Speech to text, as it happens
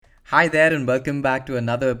Hi there, and welcome back to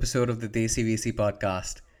another episode of the Desi VC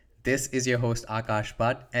podcast. This is your host Akash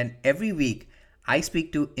Bhatt, and every week I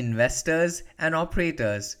speak to investors and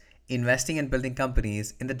operators investing and building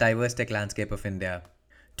companies in the diverse tech landscape of India.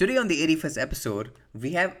 Today, on the 81st episode,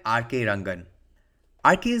 we have RK Rangan.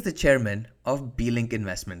 RK is the chairman of BLinC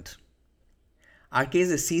Investment. RK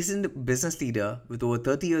is a seasoned business leader with over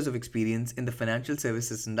 30 years of experience in the financial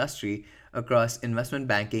services industry across investment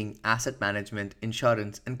banking, asset management,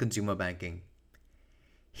 insurance, and consumer banking.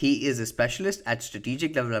 He is a specialist at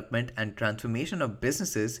strategic development and transformation of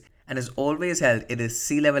businesses and has always held either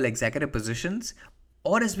C-level executive positions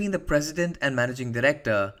or has been the president and managing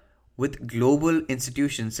director with global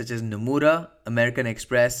institutions such as Nomura, American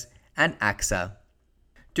Express, and AXA.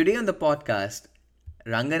 Today on the podcast,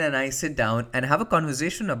 Rangan and I sit down and have a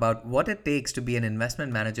conversation about what it takes to be an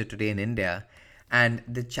investment manager today in India and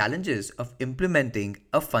the challenges of implementing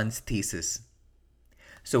a fund's thesis.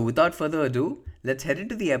 So, without further ado, let's head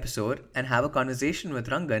into the episode and have a conversation with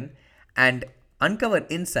Rangan and uncover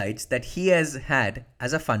insights that he has had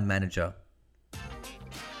as a fund manager.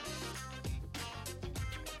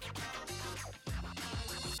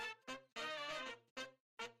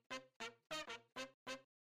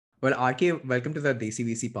 Well, RK, welcome to the Desi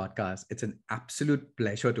VC podcast. It's an absolute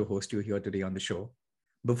pleasure to host you here today on the show.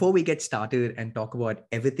 Before we get started and talk about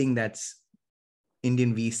everything that's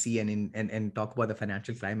Indian VC and talk about the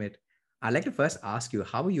financial climate, I'd like to first ask you,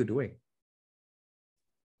 how are you doing?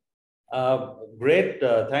 Great.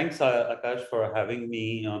 Thanks, Akash, for having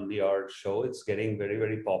me on your show. It's getting very,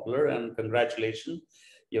 very popular, and congratulations.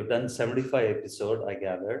 You've done 75 episode, I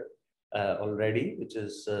gather, already, which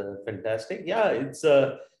is fantastic. Yeah,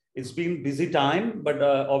 it's been busy time, but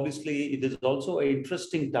obviously it is also an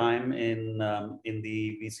interesting time in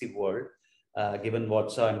the VC world, given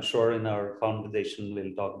what I'm sure in our conversation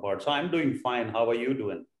we'll talk about. So I'm doing fine. How are you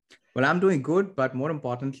doing? Well, I'm doing good, but more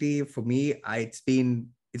importantly for me, it's been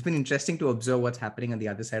interesting to observe what's happening on the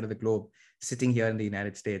other side of the globe, sitting here in the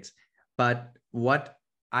United States. But what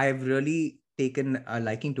I've really taken a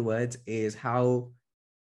liking towards is how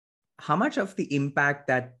much of the impact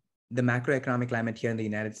that the macroeconomic climate here in the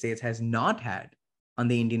United States has not had on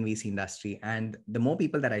the Indian VC industry. And the more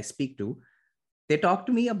people that I speak to, they talk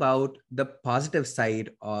to me about the positive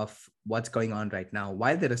side of what's going on right now.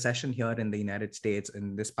 While the recession here in the United States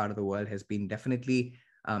and this part of the world has been definitely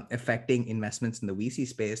affecting investments in the VC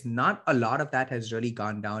space, not a lot of that has really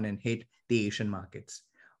gone down and hit the Asian markets.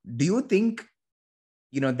 Do you think,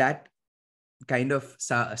 that kind of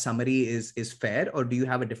summary is fair, or do you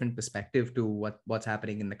have a different perspective to what's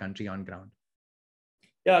happening in the country on ground?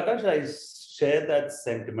 Yeah, Akash, I share that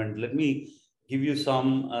sentiment. Let me give you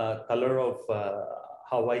some color of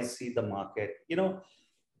how I see the market.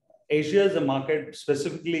 Asia is a market,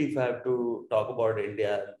 specifically if I have to talk about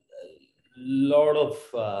India, a lot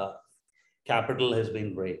of capital has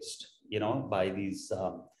been raised, by these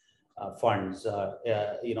funds.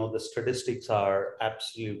 The statistics are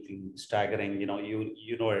absolutely staggering. You know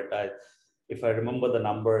it. If I remember the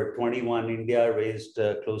number, 21, India raised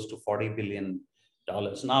close to $40 billion.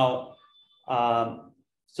 Now,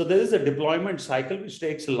 so there is a deployment cycle which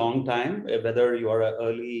takes a long time, whether you are an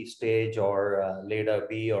early stage or later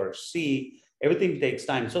B or C, everything takes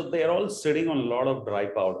time. So they are all sitting on a lot of dry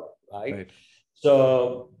powder, right? Right.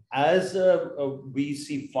 So as a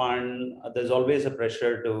VC fund, there's always a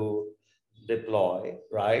pressure to deploy,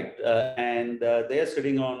 right? And they are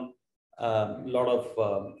sitting on a lot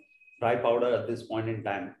of dry powder at this point in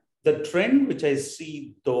time. The trend which I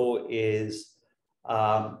see though is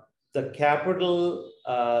the capital,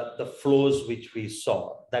 the flows which we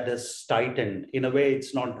saw, that has tightened. In a way,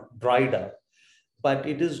 it's not dried up, but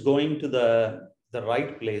it is going to the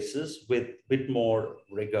right places with a bit more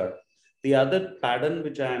rigor. The other pattern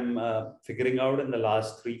which I'm figuring out in the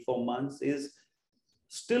last 3 4 months is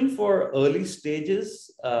still for early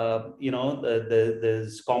stages.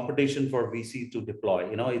 There's competition for VC to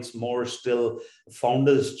deploy. It's more still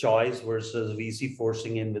founders' choice versus VC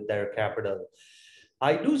forcing in with their capital.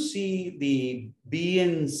 I do see the B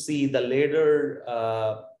and C, the later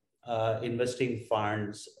investing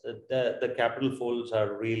funds, the capital flows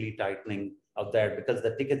are really tightening out there because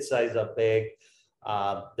the ticket size are big,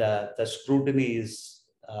 the scrutiny is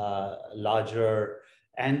larger,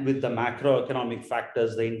 and with the macroeconomic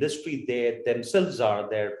factors, the industry they themselves are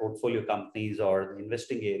their portfolio companies or the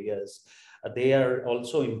investing areas, they are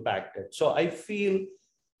also impacted. So I feel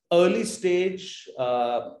early stage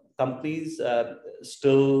companies,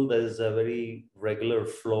 still there's a very regular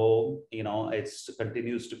flow. It's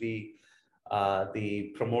continues to be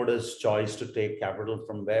the promoter's choice to take capital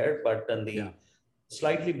from where, but then the Yeah.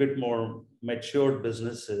 slightly bit more matured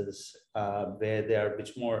businesses where they are a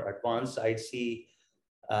bit more advanced, I see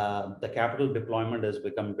the capital deployment has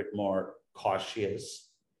become a bit more cautious.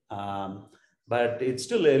 Um, but it's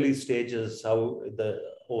still early stages how the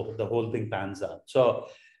whole thing pans out. So,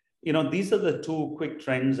 these are the two quick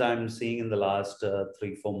trends I'm seeing in the last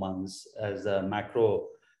 3, 4 months as a macro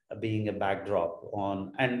being a backdrop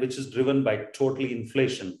on, and which is driven by totally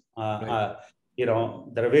inflation. Right. There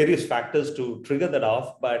are various factors to trigger that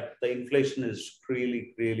off, but the inflation is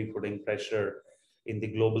really, really putting pressure in the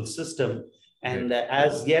global system. Right. And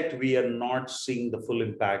as yet, we are not seeing the full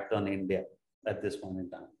impact on India at this moment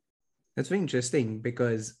in time. That's very interesting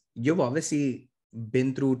because you've obviously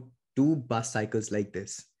been through two bust cycles like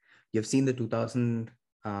this. You've seen the 2000,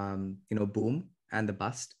 boom and the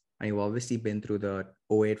bust, and you've obviously been through the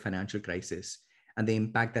 '08 financial crisis and the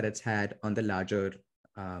impact that it's had on the larger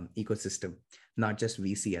ecosystem, not just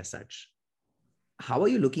VC as such. How are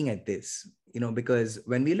you looking at this? Because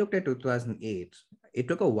when we looked at 2008, it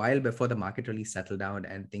took a while before the market really settled down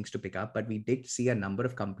and things to pick up, but we did see a number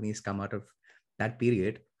of companies come out of that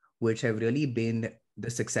period which have really been the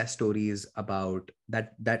success stories about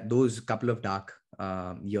those couple of dark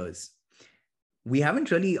years. We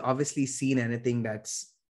haven't really obviously seen anything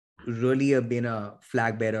that's really been a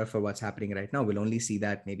flag bearer for what's happening right now. We'll only see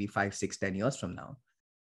that maybe 5, 6, 10 years from now.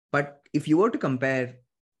 But if you were to compare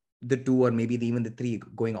the two, or maybe even the three,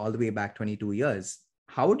 going all the way back 22 years,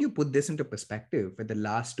 how would you put this into perspective with the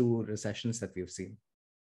last two recessions that we've seen?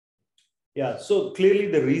 Yeah, so clearly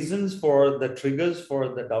the reasons for the triggers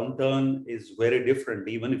for the downturn is very different,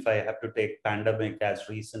 even if I have to take pandemic as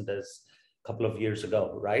recent as a couple of years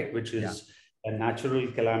ago, right? Which Yeah. is a natural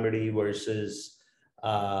calamity versus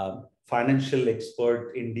financial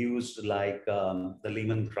expert induced like the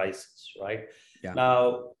Lehman crisis, right? Yeah.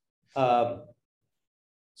 Now,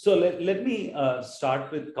 so let me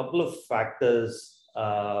start with a couple of factors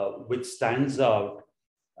which stands out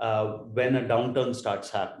when a downturn starts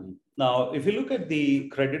happening. Now, if you look at the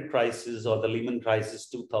credit crisis or the Lehman crisis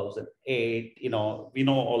 2008, we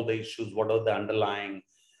know all the issues, what are the underlying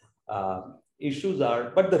uh, issues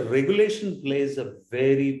are, but the regulation plays a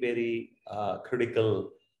very, very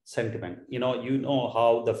critical sentiment.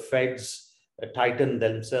 How the Feds tighten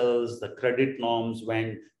themselves, the credit norms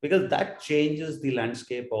went, because that changes the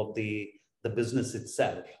landscape of the business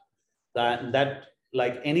itself. That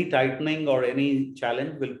like any tightening or any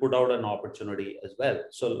challenge will put out an opportunity as well.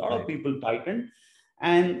 So a lot of Right. people tightened,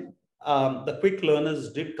 and the quick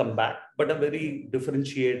learners did come back, but a very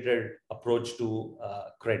differentiated approach to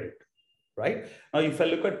credit. Right now, if I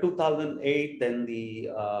look at 2008, then the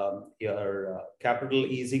your capital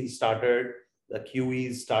easing started, the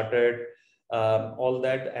QE started, all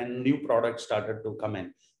that, and new products started to come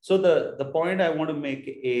in. So the point I want to make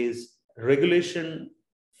is regulation,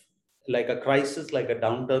 like a crisis, like a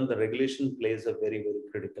downturn, the regulation plays a very, very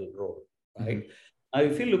critical role, right? Mm-hmm. Now,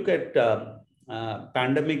 if you look at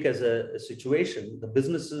pandemic as a situation, the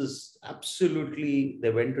businesses absolutely, they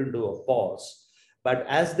went into a pause. But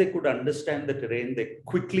as they could understand the terrain, they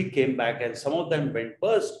quickly came back, and some of them went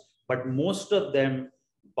burst, but most of them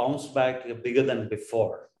bounced back bigger than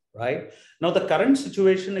before, right? Now, the current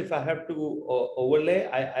situation, if I have to overlay,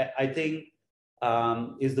 I think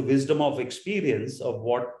is the wisdom of experience of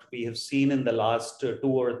what we have seen in the last 2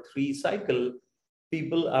 or 3 cycle.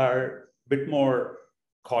 People are a bit more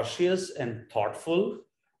cautious and thoughtful,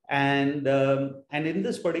 and in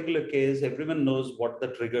this particular case, everyone knows what the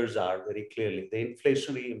triggers are very clearly. The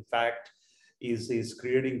inflationary impact is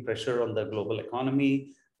creating pressure on the global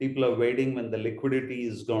economy. People are waiting when the liquidity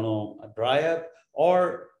is going to dry up,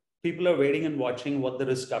 or people are waiting and watching what the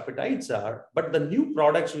risk appetites are. But the new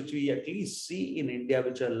products which we at least see in India,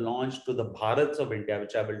 which are launched to the Bharats of India,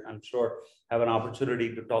 which I'm sure, have an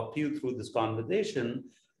opportunity to talk to you through this conversation,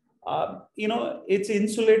 it's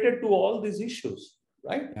insulated to all these issues,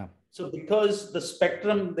 right? Yeah. So because the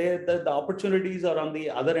spectrum there, the opportunities are on the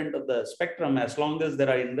other end of the spectrum, as long as there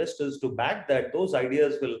are investors to back that, those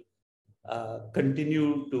ideas will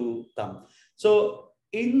continue to come. So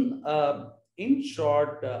in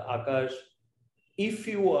short, Akash, if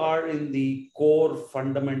you are in the core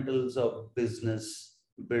fundamentals of business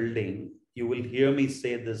building, you will hear me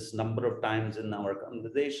say this number of times in our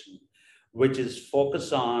conversation, which is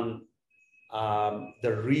focus on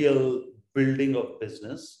the real building of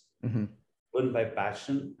business, Mm-hmm. driven by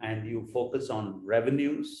passion, and you focus on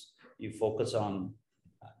revenues, you focus on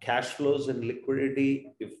cash flows and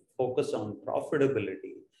liquidity, you focus on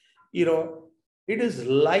profitability, it is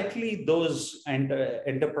likely those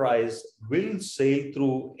enterprise will sail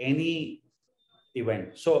through any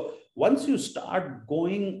event. So once you start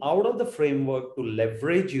going out of the framework to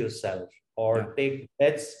leverage yourself Yeah. or take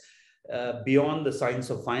bets beyond the science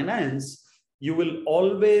of finance, you will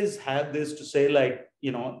always have this to say, like,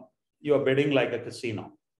 you're betting like a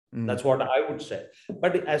casino. That's what I would say.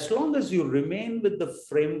 But as long as you remain with the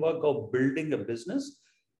framework of building a business,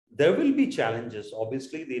 there will be challenges.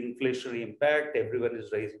 Obviously, the inflationary impact, everyone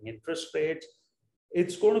is raising interest rates.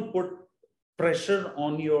 It's going to put pressure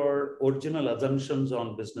on your original assumptions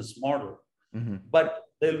on business model. But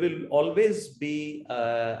there will always be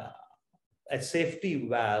a safety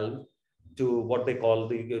valve to what they call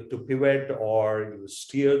to pivot or you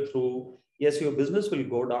steer through. Yes, your business will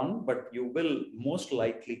go down, but you will most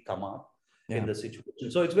likely come up in the situation.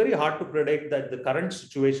 So it's very hard to predict that the current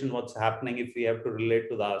situation, what's happening, if we have to relate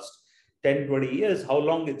to the last 10, 20 years, how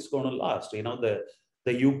long it's going to last. The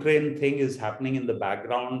Ukraine thing is happening in the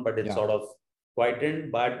background, but it's sort of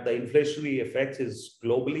quietened. But the inflationary effects is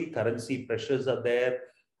globally, currency pressures are there,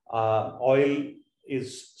 oil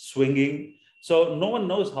is swinging. So no one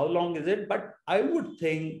knows how long is it, but I would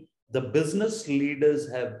think the business leaders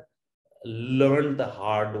have learned the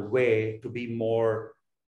hard way to be more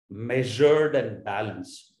measured and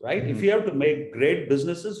balanced, right? If you have to make great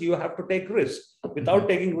businesses, you have to take risks. Without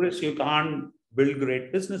taking risks, you can't build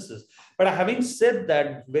great businesses. But having said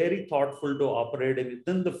that, very thoughtful to operate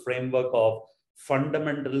within the framework of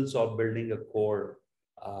fundamentals of building a core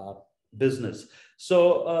business.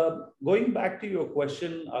 So going back to your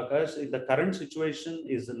question, Akash, the current situation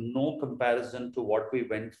is no comparison to what we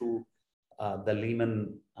went through the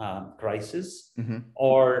Lehman crisis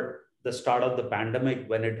or the start of the pandemic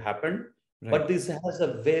when it happened. Right. But this has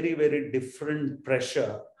a very, very different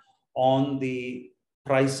pressure on the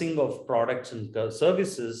pricing of products and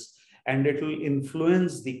services, and it will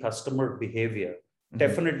influence the customer behavior.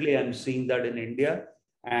 Definitely, I'm seeing that in India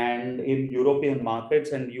and in European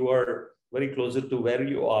markets, and you are very closer to where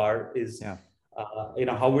you are, is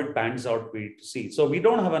how it pans out, we see. So we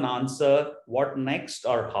don't have an answer what next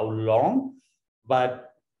or how long, but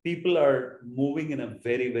people are moving in a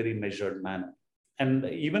very, very measured manner. And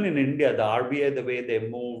even in India, the RBI, the way they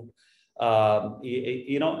moved,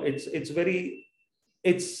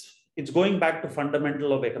 it's going back to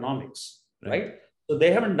fundamental of economics, right? So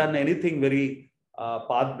they haven't done anything very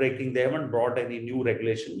path breaking. They haven't brought any new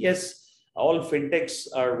regulation. Yes, all fintechs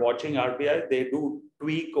are watching RBI. They do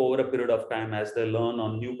tweak over a period of time as they learn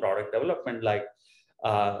on new product development, like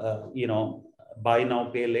buy now,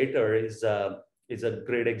 pay later is a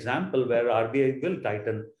great example where RBI will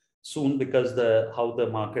tighten soon because how the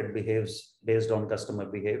market behaves based on customer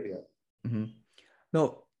behavior.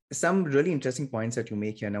 No, some really interesting points that you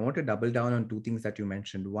make here, and I want to double down on two things that you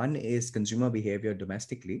mentioned. One is consumer behavior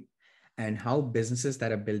domestically, and how businesses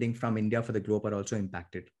that are building from India for the globe are also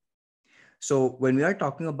impacted. So when we are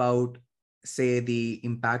talking about, say, the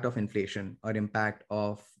impact of inflation or impact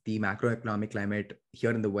of the macroeconomic climate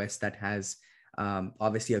here in the West that has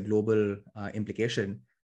obviously a global implication,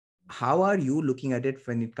 how are you looking at it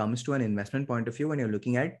when it comes to an investment point of view, when you're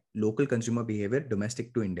looking at local consumer behavior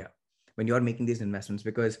domestic to India, when you're making these investments?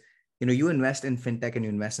 Because you invest in fintech and you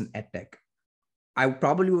invest in edtech. I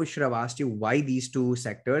probably should have asked you why these two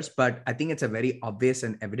sectors, but I think it's a very obvious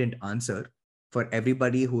and evident answer for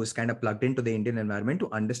everybody who is kind of plugged into the Indian environment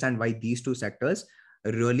to understand why these two sectors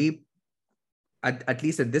really, at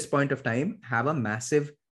least at this point of time, have a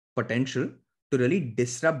massive potential to really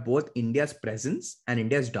disrupt both India's presence and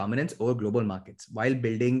India's dominance over global markets while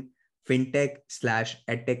building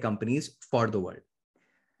fintech/edtech companies for the world.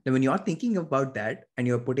 Now, when you're thinking about that and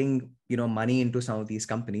you're putting, money into some of these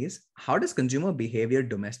companies, how does consumer behavior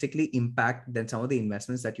domestically impact then some of the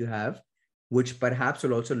investments that you have, which perhaps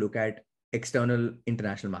will also look at external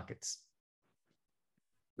international markets?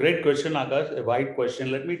 Great question, Akash. A wide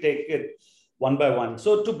question. Let me take it one by one.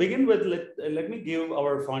 So to begin with, let me give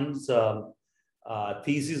our fund's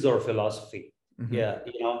thesis or philosophy. Yeah,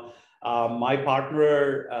 my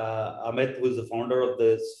partner Amit, who is the founder of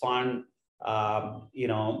this fund,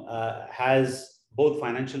 has both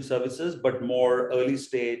financial services but more early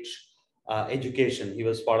stage education. He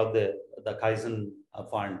was part of the Kaizen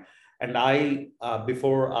fund. And I,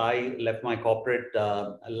 before I left my corporate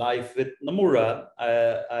life with Nomura,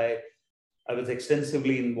 I was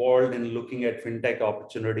extensively involved in looking at fintech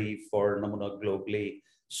opportunity for Nomura globally,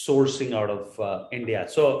 sourcing out of India.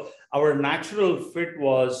 So our natural fit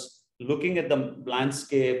was looking at the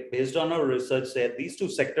landscape based on our research, said these two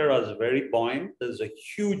sectors are very buoyant. There's a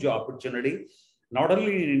huge opportunity, not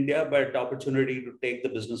only in India, but opportunity to take the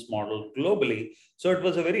business model globally. So it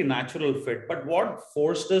was a very natural fit. But what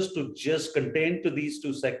forced us to just contain to these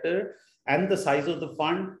two sectors And the size of the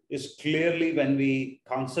fund is clearly when we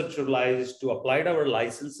conceptualized to apply our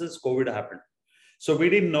licenses, COVID happened. So we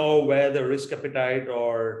didn't know where the risk appetite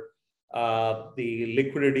or the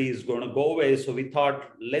liquidity is going to go away. So we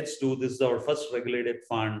thought, let's do this is our first regulated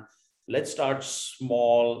fund. Let's start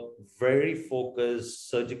small, very focused,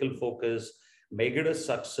 surgical focus, make it a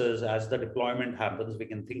success. As the deployment happens, we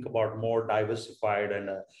can think about more diversified and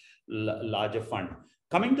a larger fund.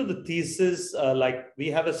 Coming to the thesis, like we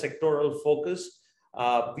have a sectoral focus.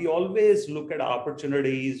 We always look at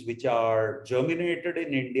opportunities which are germinated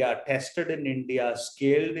in India, tested in India,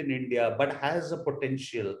 scaled in India, but has a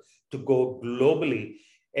potential to go globally,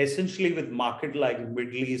 essentially with market like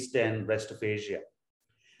Middle East and rest of Asia.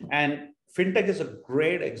 And fintech is a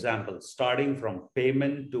great example, starting from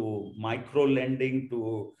payment to micro lending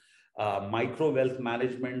to micro wealth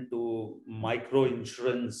management to micro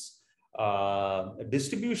insurance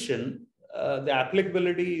distribution. The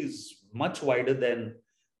applicability is much wider than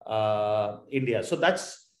India. So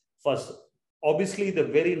that's first. Obviously, the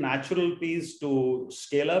very natural piece to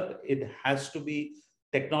scale up, it has to be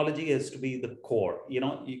technology has to be the core.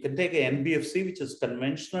 You can take an NBFC, which is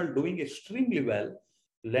conventional, doing extremely well,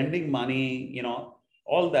 lending money,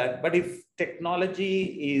 all that. But if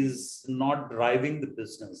technology is not driving the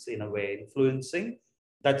business in a way, influencing,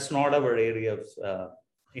 that's not our area of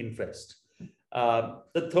interest.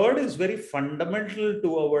 The third is very fundamental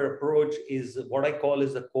to our approach is what I call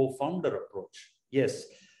is a co-founder approach. Yes,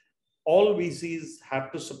 all VCs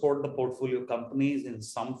have to support the portfolio companies in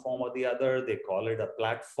some form or the other. They call it a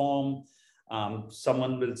platform.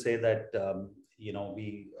 Someone will say that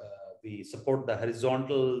we support the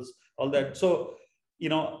horizontals, all that. So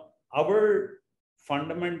our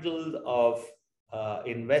fundamental of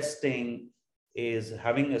investing is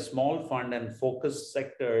having a small fund and focus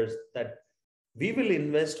sectors that we will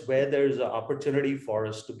invest where there's an opportunity for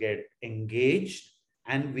us to get engaged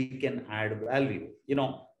and we can add value.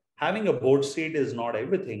 Having a board seat is not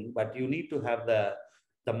everything, but you need to have the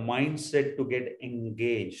mindset to get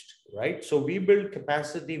engaged, right? So we build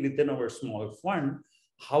capacity within our small fund.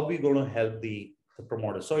 How we going to help the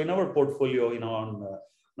promoters? So in our portfolio, on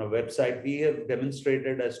our website, we have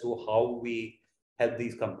demonstrated as to how we help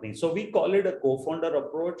these companies. So we call it a co-founder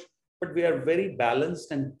approach, but we are very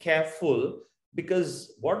balanced and careful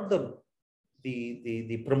because what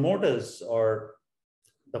the promoters or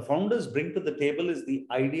the founders bring to the table is the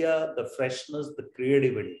idea, the freshness, the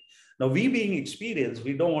creativity. Now, we being experienced,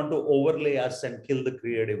 we don't want to overlay us and kill the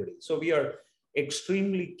creativity. So we are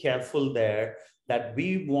extremely careful there that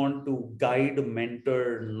we want to guide,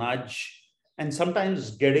 mentor, nudge, and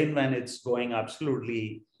sometimes get in when it's going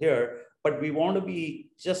absolutely here. But we want to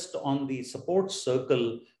be just on the support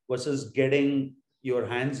circle versus getting your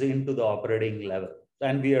hands into the operating level.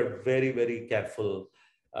 And we are very, very careful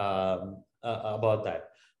about that.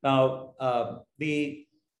 Now, the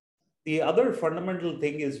other fundamental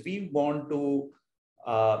thing is we want to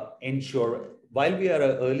ensure while we are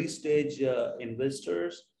early stage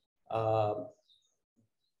investors, I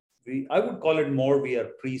would call it more we are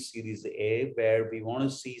pre-series A, where we want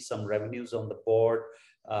to see some revenues on the board,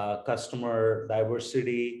 customer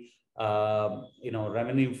diversity,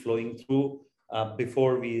 revenue flowing through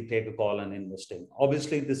before we take a call on investing.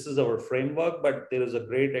 Obviously, this is our framework, but there is a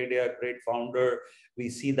great idea, great founder. We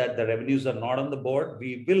see that the revenues are not on the board.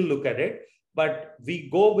 We will look at it, but we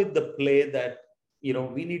go with the play that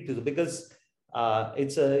we need to, because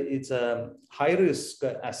it's a high risk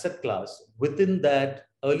asset class. Within that,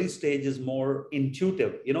 early stage is more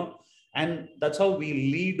intuitive, and that's how we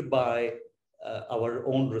lead by our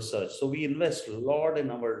own research. So we invest a lot in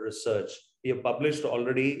our research. We have published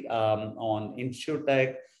already on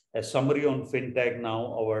InsurTech, a summary on FinTech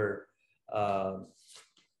now. Our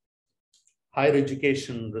higher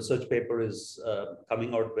education research paper is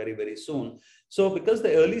coming out very, very soon. So because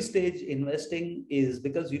the early stage investing is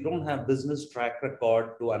because you don't have business track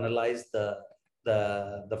record to analyze the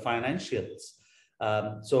financials.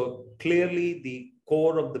 So clearly the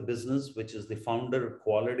core of the business, which is the founder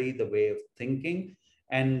quality, the way of thinking,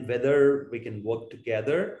 and whether we can work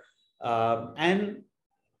together, and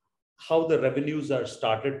how the revenues are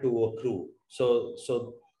started to accrue. So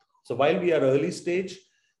while we are early stage,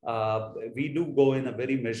 we do go in a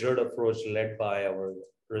very measured approach led by our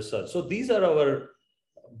research. So these are our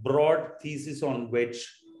broad thesis on which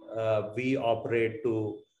we operate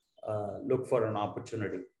to look for an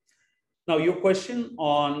opportunity. Now, your question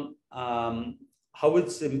on how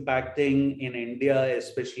it's impacting in India,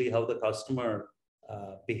 especially how the customer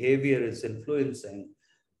behavior is influencing.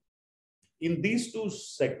 In these two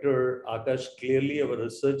sectors, Akash, clearly our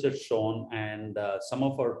research has shown, and some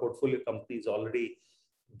of our portfolio companies already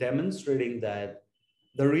demonstrating that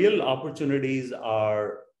the real opportunities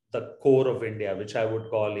are the core of India, which I would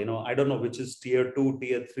call, I don't know which is tier two,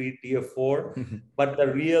 tier three, tier four, but the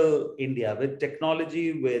real India with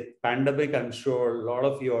technology, with pandemic. I'm sure a lot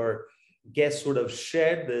of your guests would have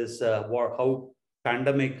shared this, how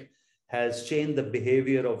pandemic has changed the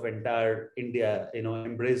behavior of entire India,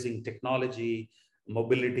 embracing technology,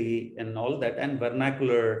 mobility, and all that, and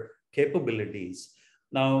vernacular capabilities.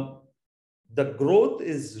 Now, the growth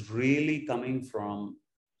is really coming from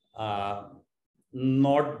uh,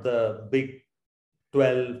 not the big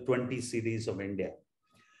 12, 20 cities of India.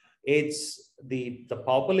 It's the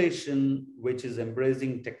population which is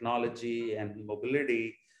embracing technology and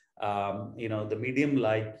mobility, the medium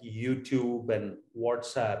like YouTube and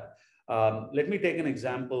WhatsApp. Let me take an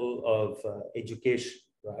example of education,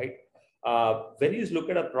 right? When you look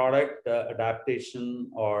at a product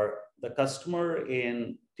adaptation or the customer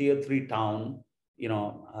in tier three town,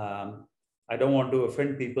 I don't want to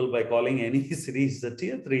offend people by calling any cities the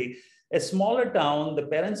tier three. A smaller town, the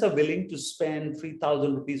parents are willing to spend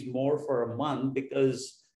 3,000 rupees more for a month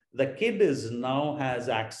because the kid is now has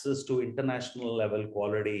access to international level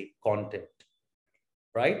quality content,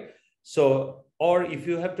 right? So, or if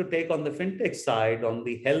you have to take on the fintech side, on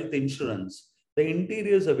the health insurance, the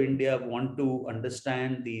interiors of India want to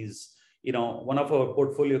understand these. One of our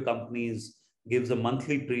portfolio companies gives a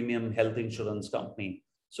monthly premium health insurance company.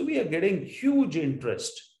 So we are getting huge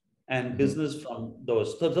interest and business from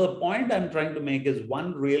those. So the point I'm trying to make is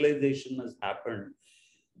one realization has happened.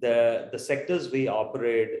 The sectors we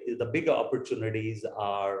operate, the big opportunities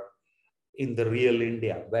are in the real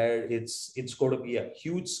India, where it's going to be a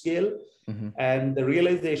huge scale. And the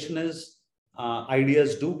realization is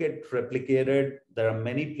ideas do get replicated. There are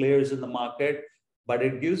many players in the market, but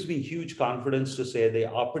it gives me huge confidence to say the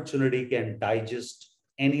opportunity can digest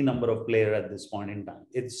any number of players at this point in time.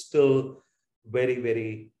 It's still very,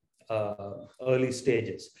 very early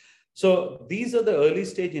stages. So these are the early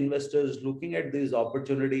stage investors looking at these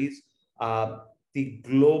opportunities. The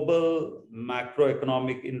global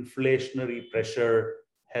macroeconomic inflationary pressure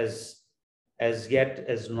has as yet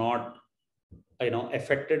is not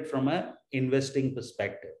affected from a investing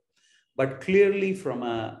perspective, but clearly from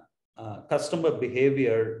a customer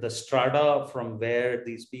behavior, the strata from where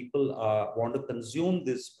these people want to consume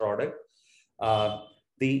this product, uh,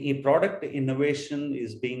 the product innovation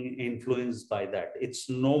is being influenced by that. It's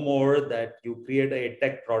no more that you create a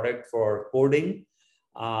tech product for coding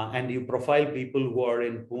and you profile people who are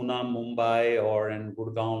in Pune, Mumbai, or in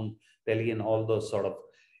Gurgaon, Delhi, and all those sort of.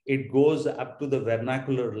 It goes up to the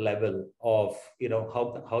vernacular level of,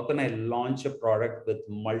 how can I launch a product with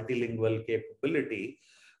multilingual capability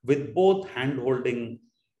with both hand-holding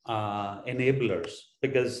enablers,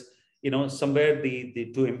 because somewhere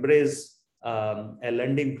the to embrace a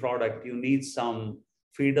lending product, you need some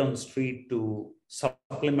feet on street to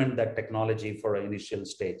supplement that technology for an initial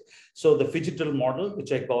stage. So the phygital model,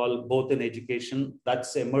 which I call both in education,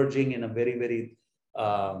 that's emerging in a very, very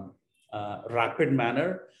rapid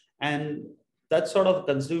manner. And that sort of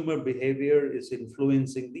consumer behavior is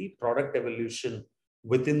influencing the product evolution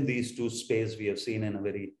within these two spaces we have seen in a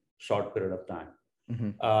very short period of time.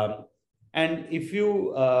 And if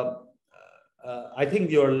you, I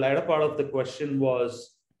think your latter part of the question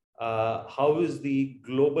was, how is the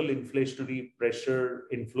global inflationary pressure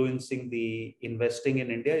influencing the investing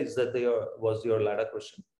in India? Is that was your latter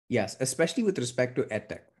question? Yes, especially with respect to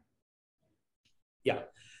edtech. Yeah.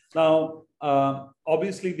 Now,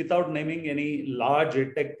 obviously, without naming any large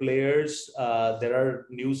edtech players, there are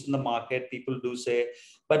news in the market. People do say,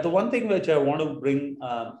 but the one thing which I want to bring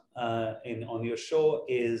in on your show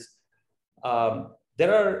is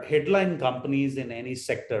there are headline companies in any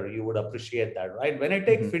sector. You would appreciate that, right? When I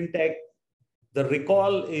take fintech, the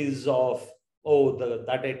recall is of, oh,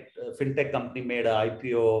 that fintech company made an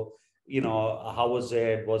IPO. How was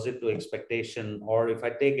it? Was it to expectation? Or if I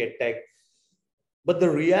take edtech, but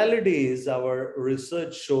the reality is, our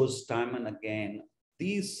research shows time and again,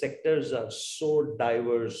 these sectors are so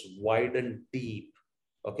diverse, wide, and deep.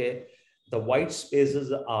 Okay. The white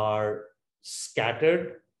spaces are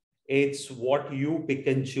scattered. It's what you pick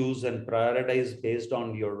and choose and prioritize based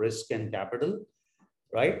on your risk and capital,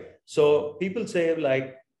 right? So people say,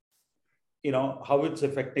 like, how it's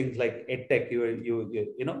affecting like edtech.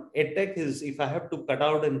 Edtech is, if I have to cut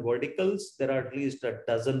out in verticals, there are at least a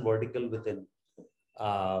dozen vertical within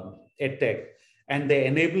edtech, and the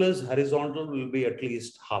enablers horizontal will be at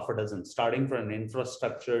least half a dozen, starting from an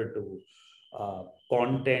infrastructure to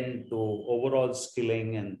content to overall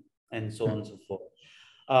skilling and so on and so forth.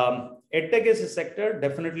 EdTech as a sector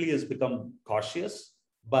definitely has become cautious,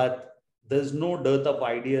 but there's no dearth of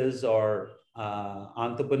ideas or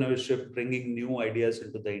entrepreneurship bringing new ideas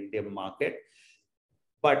into the Indian market.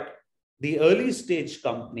 But the early stage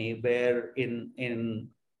company, where in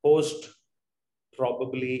post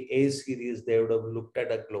probably A series, they would have looked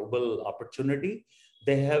at a global opportunity.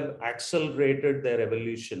 They have accelerated their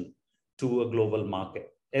evolution to a global market,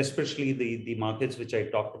 especially the markets which I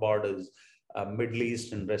talked about is Middle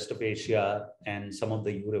East and rest of Asia and some of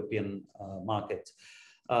the European markets.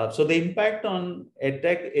 So the impact on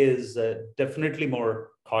edtech is definitely more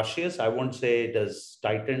cautious. I won't say it has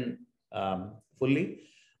tightened fully,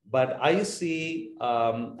 but I see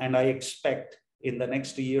and I expect in the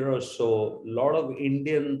next year or so, a lot of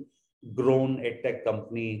Indian grown edtech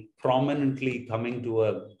company prominently coming to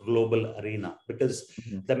a global arena because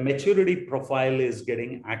the maturity profile is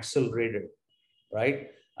getting accelerated, right?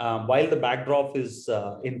 While the backdrop is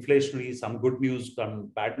inflationary, some good news, some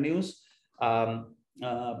bad news. A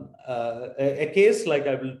case like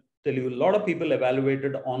I will tell you, a lot of people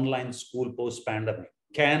evaluated online school post pandemic.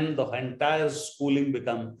 Can the entire schooling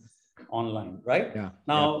become online, right? Yeah.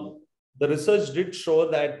 Now, the research did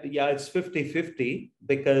show that, yeah, it's 50-50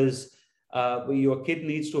 because your kid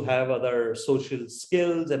needs to have other social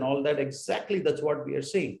skills and all that. Exactly, that's what we are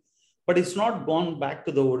seeing. But it's not gone back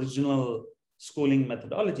to the original schooling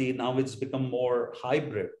methodology. Now it's become more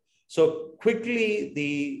hybrid. So quickly,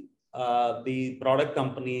 the product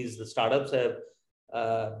companies, the startups have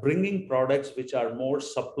bringing products which are more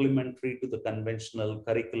supplementary to the conventional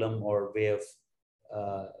curriculum or way of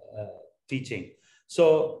uh, uh, teaching.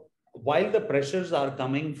 So while the pressures are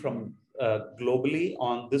coming from globally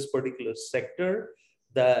on this particular sector,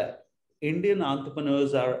 the Indian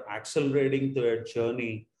entrepreneurs are accelerating their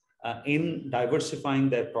journey in diversifying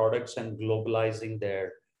their products and globalizing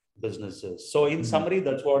their businesses. So, in summary,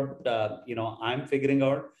 that's what I'm figuring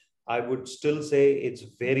out. I would still say it's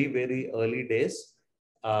very, very early days,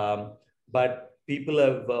 but people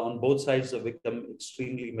have on both sides have become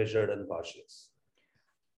extremely measured and cautious.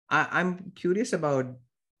 I'm curious about,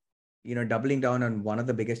 doubling down on one of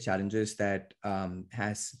the biggest challenges that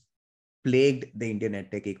has plagued the Indian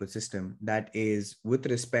edtech ecosystem. That is with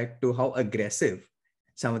respect to how aggressive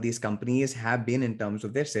some of these companies have been in terms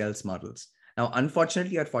of their sales models. Now,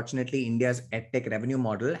 unfortunately or fortunately, India's edtech revenue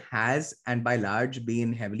model has, and by large,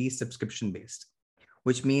 been heavily subscription based,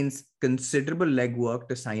 which means considerable legwork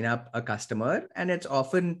to sign up a customer. And it's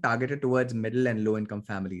often targeted towards middle and low income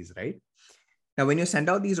families, right? Now, when you send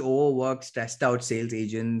out these overworked, stressed out sales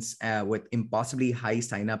agents with impossibly high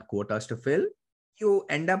sign up quotas to fill, you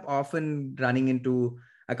end up often running into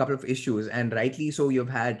a couple of issues. And rightly so, you've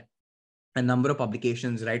had a number of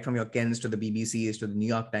publications, right from your Kens to the BBCs to the New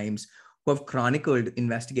York Times, who have chronicled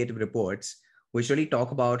investigative reports, which really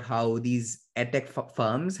talk about how these edtech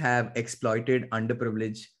firms have exploited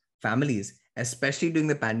underprivileged families, especially during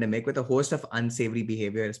the pandemic, with a host of unsavory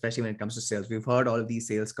behavior, especially when it comes to sales. We've heard all of these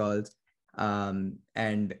sales calls,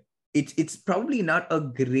 and it's probably not a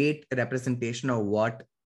great representation of what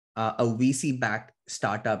a VC-backed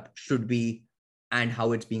startup should be and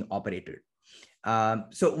how it's being operated.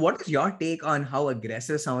 So what is your take on how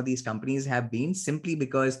aggressive some of these companies have been? Simply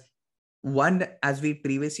because, one, as we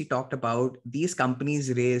previously talked about, these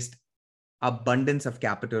companies raised abundance of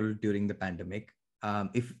capital during the pandemic.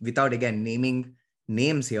 If without again naming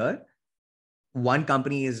names here, one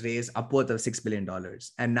company is raised upwards of $6 billion.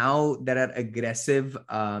 And now there are aggressive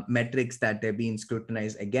metrics that they're being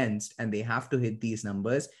scrutinized against, and they have to hit these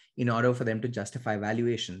numbers in order for them to justify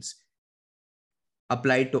valuations.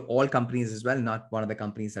 Applied to all companies as well, not one of the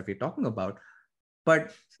companies that we're talking about.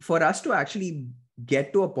 But for us to actually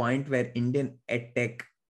get to a point where Indian edtech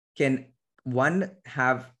can, one,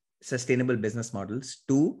 have sustainable business models,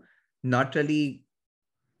 two, not really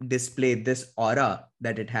display this aura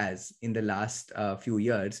that it has in the last few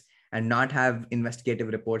years, and not have investigative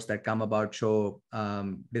reports that come about show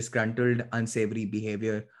disgruntled, unsavory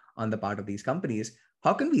behavior on the part of these companies.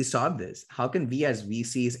 How can we solve this? How can we as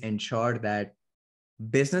VCs ensure that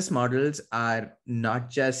business models are not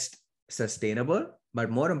just sustainable, but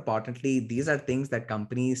more importantly, these are things that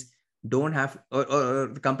companies don't have, or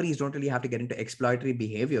the companies don't really have to get into exploitatory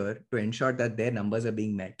behavior to ensure that their numbers are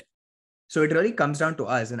being met? So it really comes down to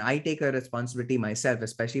us. And I take a responsibility myself,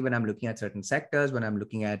 especially when I'm looking at certain sectors, when I'm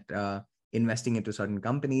looking at investing into certain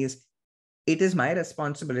companies. It is my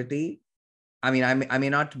responsibility. I mean, I may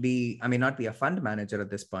not be a fund manager at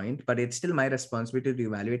this point, but it's still my responsibility to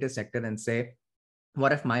evaluate a sector and say,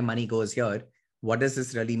 what if my money goes here? What does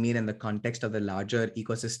this really mean in the context of the larger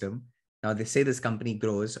ecosystem? Now, they say this company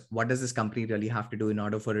grows. What does this company really have to do in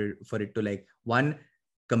order for it to, like, one,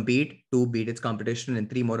 compete, two, beat its competition, and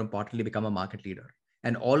three, more importantly, become a market leader?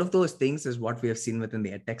 And all of those things is what we have seen within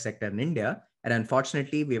the edtech sector in India. And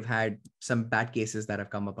unfortunately, we've had some bad cases that have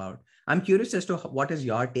come about. I'm curious as to what is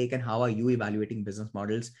your take and how are you evaluating business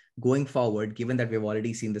models going forward, given that we've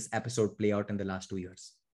already seen this episode play out in the last 2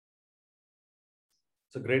 years?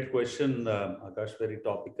 It's a great question, Akash, very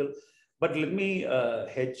topical. But let me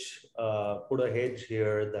put a hedge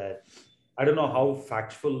here that I don't know how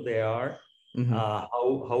factual they are,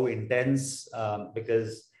 how intense,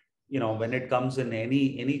 because when it comes in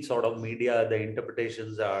any sort of media, the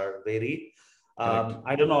interpretations are varied.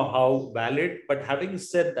 I don't know how valid, but having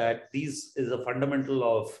said that, these is a fundamental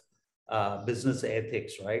of business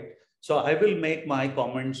ethics, right? So I will make my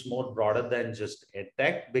comments more broader than just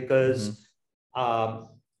edtech because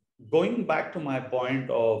going back to my point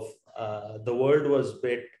of the world was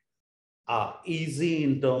bit easy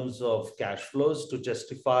in terms of cash flows to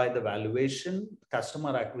justify the valuation.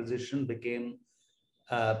 Customer acquisition became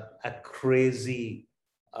a crazy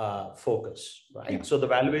focus, right? Yeah. So the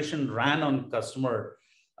valuation ran on customer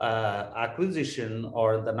acquisition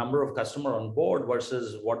or the number of customer on board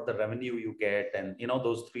versus what the revenue you get, and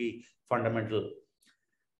those three fundamental.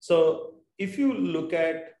 So if you look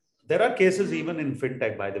at, there are cases even in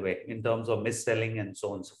fintech, by the way, in terms of mis-selling and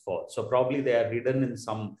so on and so forth. So probably they are hidden in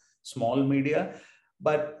some small media,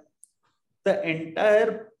 but the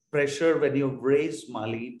entire pressure when you raise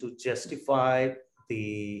money to justify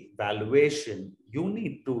the valuation, you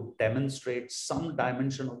need to demonstrate some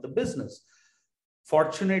dimension of the business.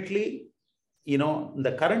 Fortunately, in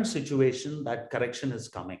the current situation, that correction is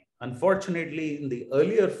coming. Unfortunately, in the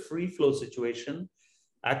earlier free flow situation,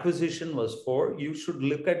 acquisition was for, you should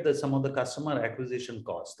look at some of the customer acquisition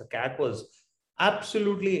costs. The CAC was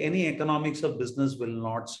absolutely, any economics of business will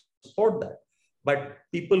not support that. But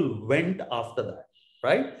people went after that,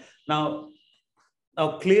 right? Now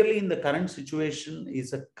clearly in the current situation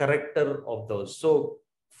is a corrector of those. So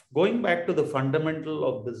going back to the fundamental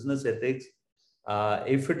of business ethics,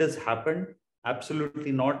 if it has happened,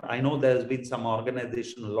 absolutely not. I know there's been some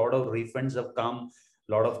organization, a lot of refunds have come,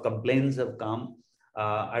 a lot of complaints have come.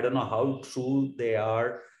 I don't know how true they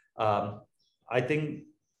are. I think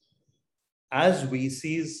as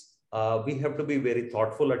VCs, we have to be very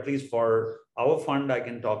thoughtful, at least for our fund, I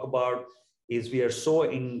can talk about, is we are so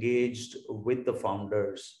engaged with the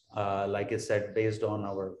founders, like I said, based on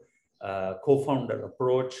our co-founder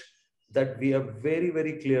approach, that we are very,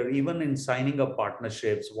 very clear, even in signing up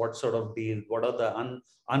partnerships, what sort of deal, what are the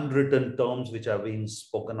unwritten terms which are being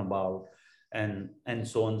spoken about, and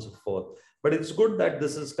so on and so forth. But it's good that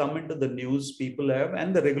this has come into the news, people have,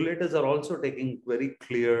 and the regulators are also taking very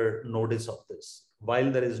clear notice of this.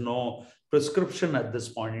 While there is no prescription at this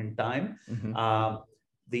point in time,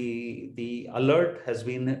 the alert has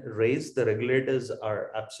been raised. The regulators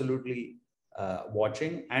are absolutely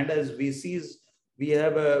watching. And as VCs, we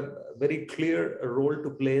have a very clear role to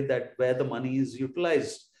play, that where the money is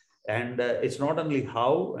utilized. And it's not only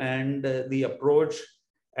how and the approach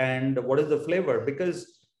and what is the flavor,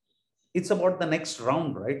 because it's about the next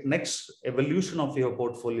round, right? Next evolution of your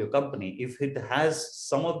portfolio company. If it has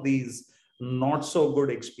some of these not so good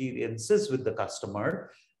experiences with the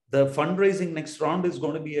customer, the fundraising next round is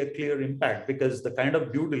going to be a clear impact, because the kind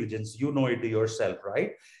of due diligence, it yourself,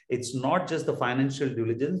 right? It's not just the financial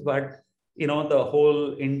diligence, but the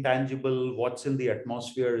whole intangible, what's in the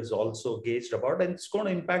atmosphere is also gauged about, and it's going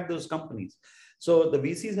to impact those companies. So the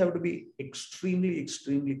VCs have to be extremely,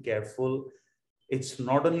 extremely careful. It's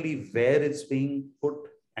not only where it's being put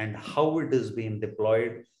and how it is being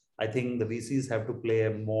deployed. I think the VCs have to play a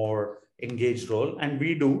more engaged role, and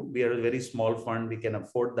we do. We are a very small fund, we can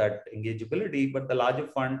afford that engageability, but the larger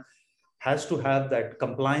fund has to have that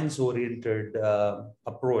compliance oriented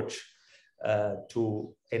approach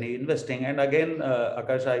to any investing. And again,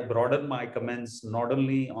 Akash, I broaden my comments not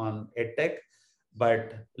only on edtech,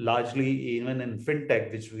 but largely even in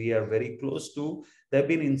fintech, which we are very close to. There have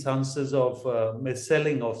been instances of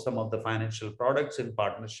mis-selling of some of the financial products in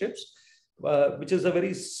partnerships, which is a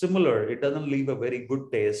very similar, it doesn't leave a very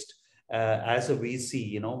good taste as a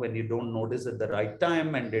VC, when you don't notice at the right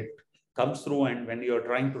time and it comes through, and when you're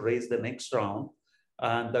trying to raise the next round,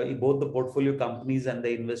 both the portfolio companies and the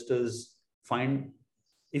investors find,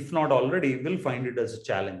 if not already, will find it as a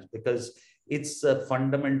challenge, because it's a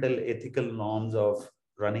fundamental ethical norms of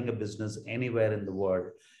running a business anywhere in the world.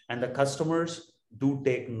 And the customers do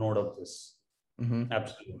take note of this.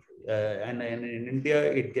 Absolutely. And in India,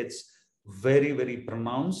 it gets very, very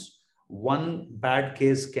pronounced. One bad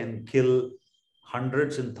case can kill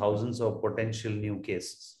hundreds and thousands of potential new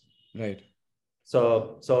cases. Right.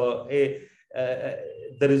 So uh,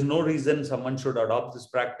 there is no reason someone should adopt this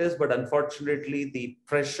practice, but unfortunately, the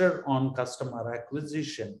pressure on customer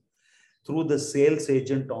acquisition through the sales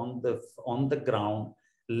agent on the ground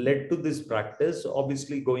led to this practice.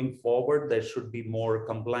 Obviously, going forward, there should be more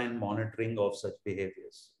compliant monitoring of such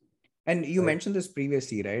behaviors. And you Right? mentioned this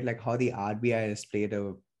previously, right? Like how the RBI has played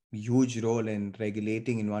a huge role in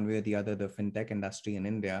regulating in one way or the other the fintech industry in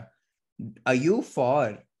India. Are you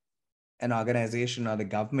for an organization or the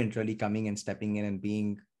government really coming and stepping in and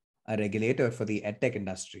being a regulator for the edtech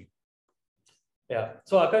industry? Yeah.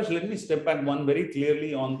 So Akash, let me step back one very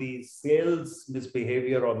clearly on the sales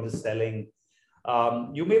misbehavior or mis-selling.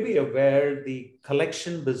 You may be aware the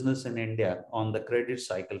collection business in India on the credit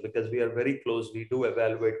cycle, because we are very close. We do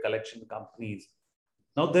evaluate collection companies.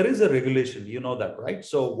 Now there is a regulation, you know that, right?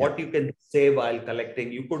 So Yeah. what you can say while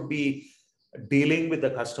collecting, you could be dealing with a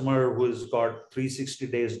customer who's got 360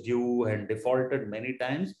 days due and defaulted many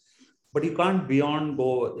times, but you can't beyond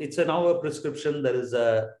go. It's an hour prescription. There is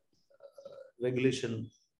a regulation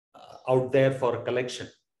out there for collection,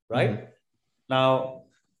 Mm-hmm. right? Now,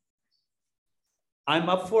 I'm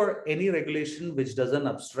up for any regulation which doesn't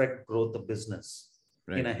obstruct growth of business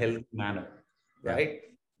in Right. a healthy manner, Yeah. right?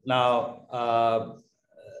 Now,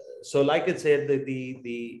 so like I said,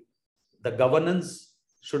 the governance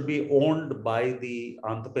should be owned by the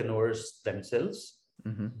entrepreneurs themselves.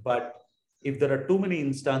 Mm-hmm. But if there are too many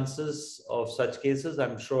instances of such cases,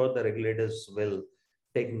 I'm sure the regulators will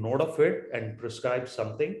take note of it and prescribe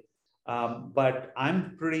something. But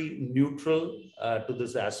I'm pretty neutral to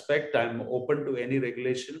this aspect. I'm open to any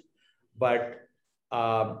regulation, but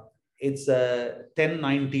um, it's a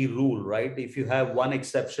 1090 rule, right? If you have one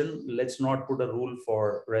exception, let's not put a rule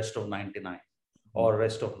for rest of 99 or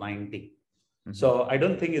rest of 90. Mm-hmm. So I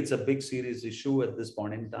don't think it's a big serious issue at this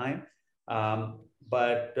point in time.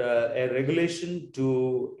 But a regulation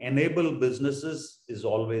to enable businesses is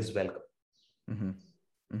always welcome. Mm-hmm.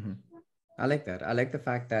 Mm-hmm. I like that. I like the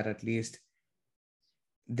fact that at least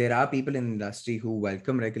there are people in the industry who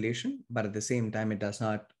welcome regulation, but at the same time, it does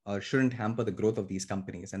not or shouldn't hamper the growth of these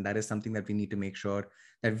companies. And that is something that we need to make sure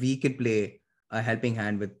that we could play a helping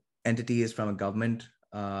hand with entities from a government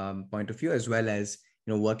point of view, as well as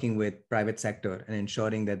working with private sector and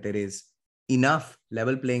ensuring that there is enough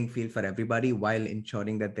level playing field for everybody, while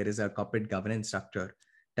ensuring that there is a corporate governance structure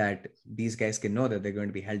that these guys can know that they're going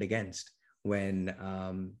to be held against when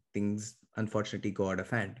things unfortunately go out of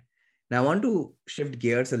hand. Now, I want to shift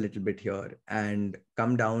gears a little bit here and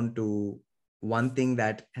come down to one thing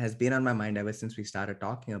that has been on my mind ever since we started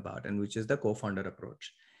talking about, and which is the co-founder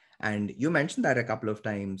approach. And you mentioned that a couple of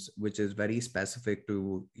times, which is very specific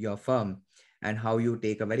to your firm and how you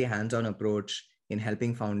take a very hands-on approach in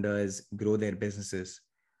helping founders grow their businesses.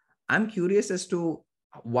 I'm curious as to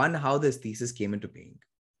one, how this thesis came into being.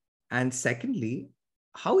 And secondly,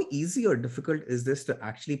 how easy or difficult is this to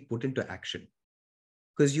actually put into action?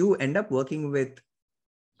 Because you end up working with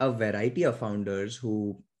a variety of founders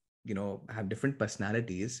who have different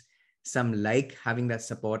personalities. Some like having that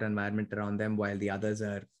support environment around them, while the others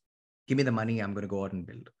are, give me the money, I'm going to go out and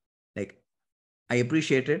build. Like, I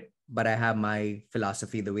appreciate it, but I have my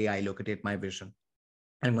philosophy, the way I look at it, my vision,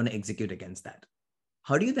 and I'm going to execute against that.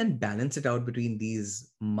 How do you then balance it out between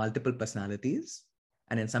these multiple personalities,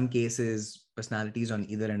 and in some cases personalities on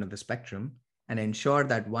either end of the spectrum, and ensure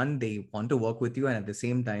that one, they want to work with you, and at the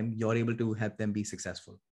same time you're able to help them be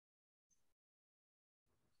successful?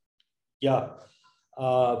 Yeah,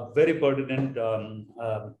 very pertinent,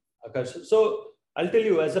 Akash. So I'll tell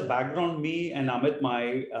you, as a background, me and Amit,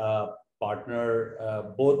 my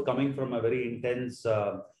partner, both coming from a very intense,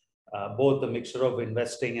 both a mixture of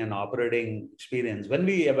investing and operating experience. When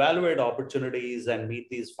we evaluate opportunities and meet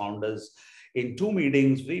these founders in two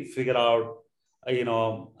meetings, we figure out,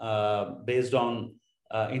 based on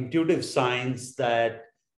intuitive science, that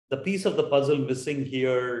the piece of the puzzle missing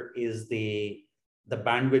here is the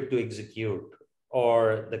bandwidth to execute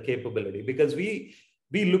or the capability, because we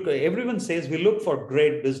look, everyone says we look for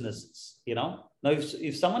great businesses. Now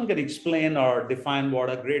if someone can explain or define what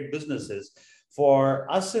a great business is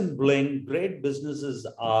for us in BLinC, great businesses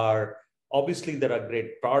are, obviously there are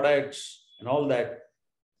great products and all that.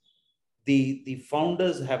 The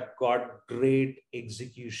founders have got great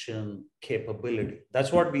execution capability.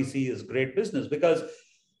 That's what we see as great business, because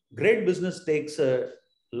great business takes a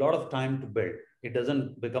lot of time to build. It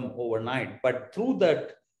doesn't become overnight, but through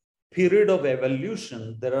that period of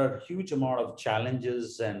evolution, there are a huge amount of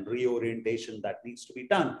challenges and reorientation that needs to be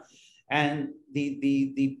done. And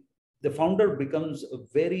the founder becomes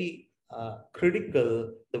very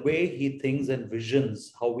critical, the way he thinks and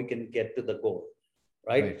visions how we can get to the goal,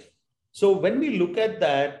 right? Right. So when we look at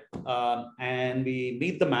that and we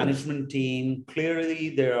meet the management team, clearly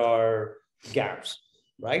there are gaps,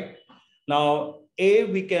 right? Now,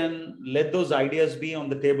 we can let those ideas be on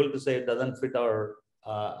the table to say it doesn't fit our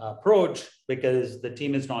approach because the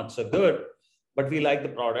team is not so good, but we like the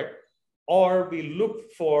product. Or we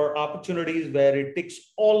look for opportunities where it ticks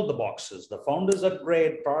all the boxes. The founders are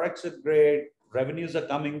great, products are great, revenues are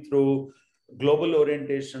coming through, global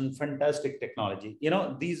orientation, fantastic technology.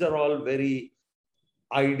 These are all very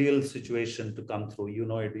ideal situation to come through. You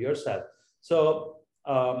know it yourself. So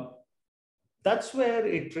that's where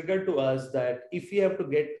it triggered to us that if we have to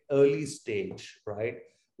get early stage, right,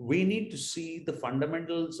 we need to see the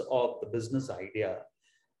fundamentals of the business idea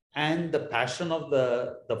and the passion of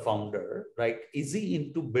the founder, right? Is he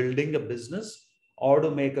into building a business or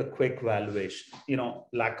to make a quick valuation?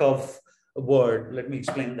 Lack of a word, let me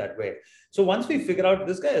explain that way. So once we figure out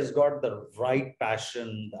this guy has got the right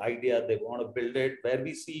passion, the idea, they want to build it, where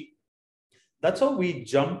we see, that's how we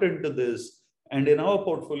jumped into this. And in our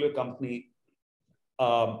portfolio company,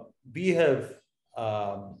 we have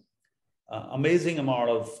amazing amount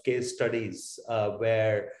of case studies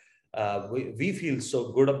where we feel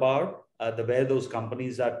so good about the way those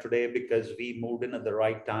companies are today, because we moved in at the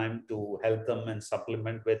right time to help them and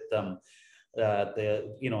supplement with them.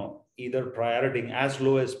 Either prioritizing as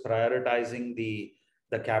low as prioritizing the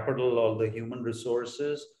capital or the human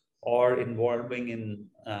resources, or involving in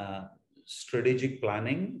strategic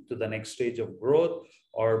planning to the next stage of growth,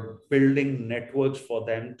 or building networks for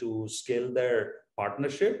them to scale their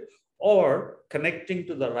partnership, or connecting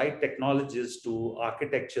to the right technologies to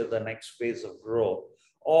architecture the next phase of growth,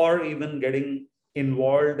 or even getting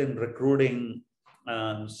involved in recruiting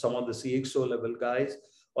some of the CXO level guys,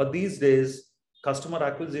 or these days, customer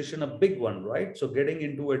acquisition, a big one, right? So getting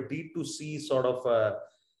into a D2C sort of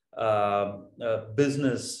a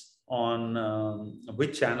business on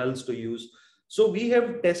which channels to use. So we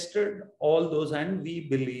have tested all those, and we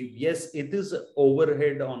believe, yes, it is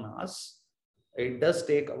overhead on us. It does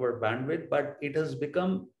take our bandwidth, but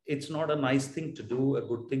it's not a nice thing to do, a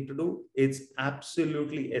good thing to do. It's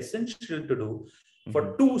absolutely essential to do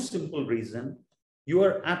for two simple reasons. You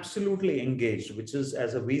are absolutely engaged, which is,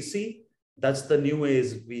 as a VC, that's the new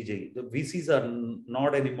age VG. The VCs are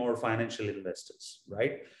not anymore financial investors,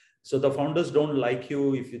 right? So the founders don't like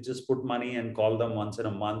you if you just put money and call them once in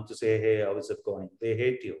a month to say, hey, how is it going? They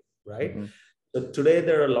hate you, right? So today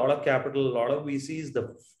there are a lot of capital, a lot of VCs.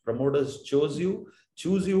 The promoters choose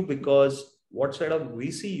you because what side of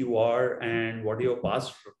VC you are and what your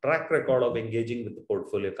past track record of engaging with the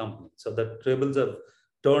portfolio company. So the tables have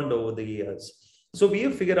turned over the years. So we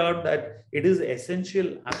have figured out that it is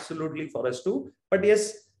essential, absolutely, for us to. But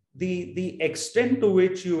yes, the extent to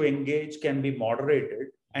which you engage can be moderated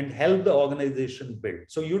and help the organization build.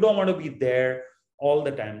 So you don't want to be there all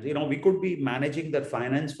the time. We could be managing that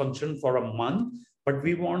finance function for a month, but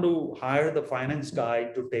we want to hire the finance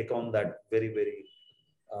guy to take on that very, very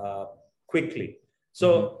quickly.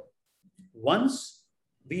 So once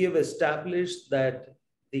we have established that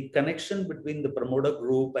the connection between the promoter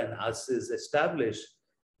group and us is established,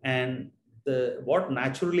 and what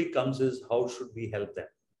naturally comes is how should we help them,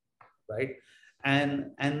 right?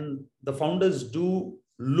 And the founders do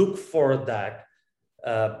look for that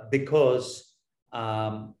because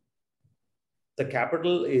the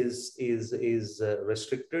capital is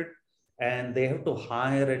restricted, and they have to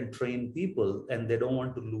hire and train people, and they don't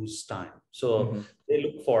want to lose time. So they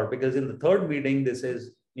look for, because in the third meeting, this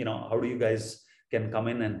is, how do you guys can come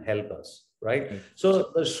in and help us, right?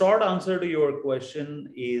 So the short answer to your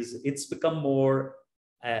question is it's become more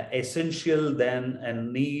essential than a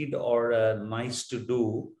need or a nice to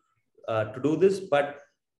do this. But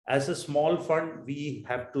as a small fund, we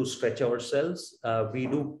have to stretch ourselves. We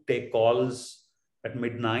do take calls at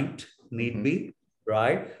midnight, need be,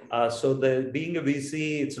 right? So being a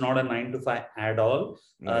VC, it's not a 9 to 5 at all.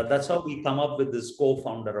 That's how we come up with this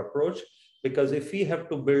co-founder approach. Because if we have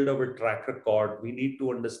to build our track record, we need to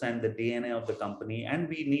understand the DNA of the company, and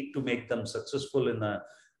we need to make them successful in the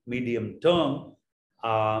medium term.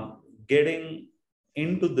 Getting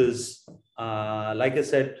into this, like I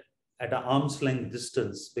said, at an arm's length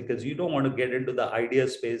distance, because you don't want to get into the idea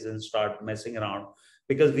space and start messing around,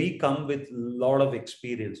 because we come with a lot of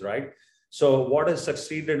experience, right? So what has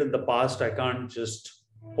succeeded in the past, I can't just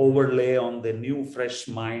overlay on the new fresh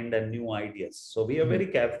mind and new ideas. So we are very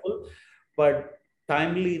careful, but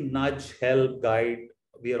timely nudge, help, guide,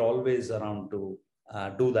 we are always around to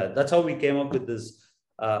do that. That's how we came up with this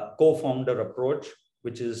co-founder approach,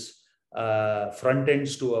 which is front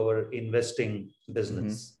ends to our investing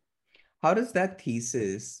business. How does that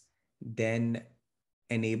thesis then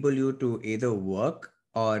enable you to either work,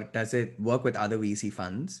 or does it work with other VC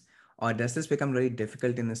funds? Or does this become really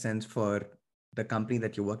difficult in a sense for the company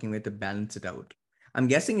that you're working with to balance it out? I'm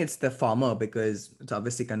guessing it's the former because it's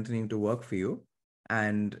obviously continuing to work for you.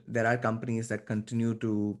 And there are companies that continue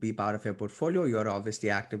to be part of your portfolio. You're obviously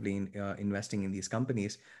actively investing in these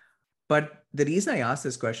companies. But the reason I ask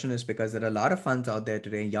this question is because there are a lot of funds out there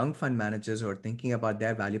today, young fund managers who are thinking about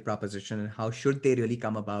their value proposition and how should they really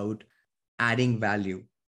come about adding value,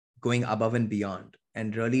 going above and beyond,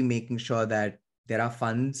 and really making sure that there are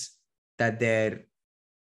funds that they're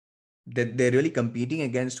really competing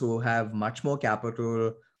against who have much more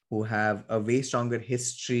capital, who have a way stronger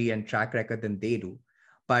history and track record than they do.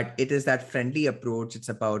 But it is that friendly approach. It's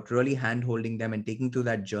about really hand holding them and taking through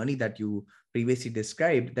that journey that you previously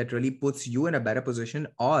described that really puts you in a better position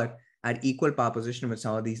or at equal power position with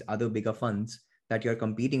some of these other bigger funds that you're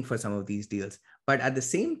competing for some of these deals. But at the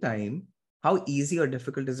same time, how easy or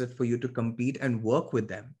difficult is it for you to compete and work with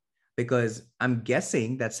them? Because I'm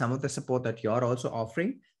guessing that some of the support that you're also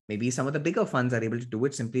offering, maybe some of the bigger funds are able to do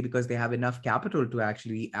it simply because they have enough capital to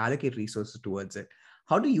actually allocate resources towards it.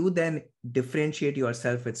 How do you then differentiate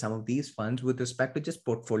yourself with some of these funds with respect to just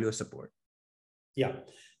portfolio support? Yeah.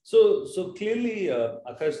 So clearly,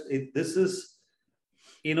 Akash, this is,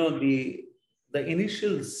 the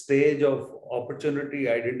initial stage of opportunity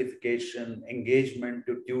identification, engagement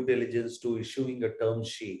to due diligence to issuing a term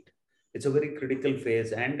sheet. It's a very critical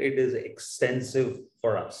phase, and it is extensive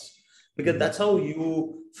for us because Mm-hmm. that's how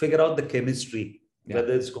you figure out the chemistry, Yeah.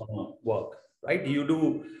 whether it's going to work, right? You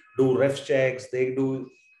do ref checks, they do,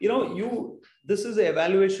 this is the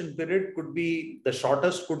evaluation period, could be the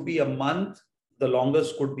shortest could be a month, the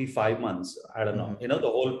longest could be 5 months. I don't know, Mm-hmm.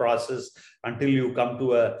 the whole process until you come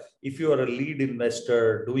to if you are a lead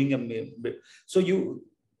investor doing so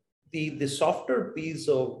the softer piece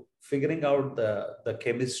of figuring out the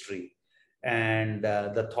chemistry and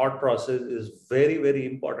the thought process is very, very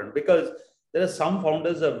important because there are some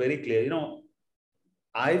founders are very clear.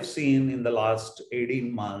 I've seen in the last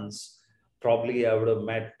 18 months, probably I would have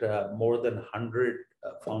met more than 100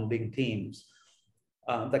 founding teams.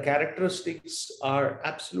 The characteristics are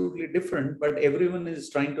absolutely different, but everyone is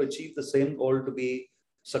trying to achieve the same goal to be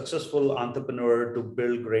successful entrepreneur to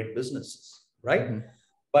build great businesses, right? Mm-hmm.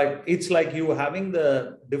 But it's like you having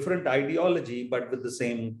the different ideology, but with the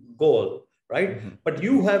same goal, right? Mm-hmm. But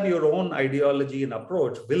you have your own ideology and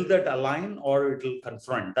approach. Will that align or it will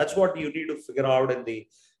confront? That's what you need to figure out in the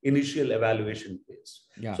initial evaluation phase.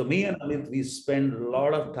 Yeah. So me and Amit, we spend a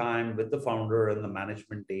lot of time with the founder and the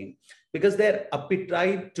management team because their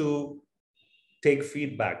appetite to take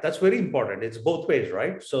feedback, that's very important. It's both ways,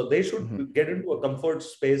 right? So they should Mm-hmm. get into a comfort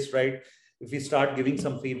space, right? If we start giving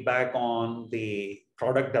some feedback on the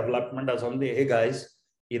product development or something, hey guys,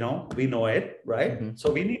 we know it, right? Mm-hmm.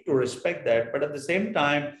 So we need to respect that, but at the same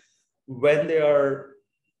time, when they are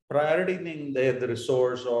prioritizing the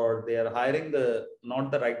resource or they are hiring the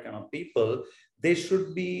not the right kind of people, they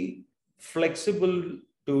should be flexible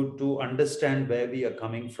to understand where we are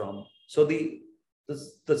coming from. So the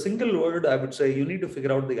single word I would say, you need to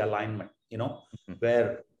figure out the alignment,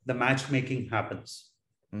 where the matchmaking happens.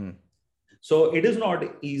 Mm-hmm. So it is not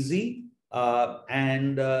easy.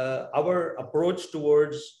 And our approach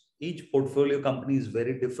towards each portfolio company is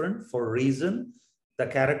very different for a reason. The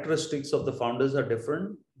characteristics of the founders are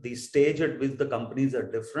different. The stage at which the companies are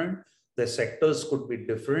different. The sectors could be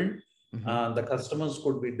different. Mm-hmm. The customers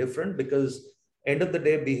could be different because end of the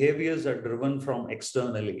day, behaviors are driven from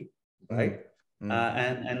externally, right? Mm-hmm.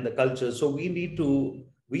 And the culture. So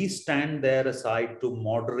we stand there aside to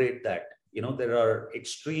moderate that. There are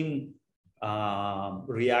extreme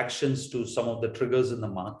reactions to some of the triggers in the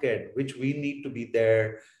market, which we need to be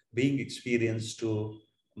there, being experienced to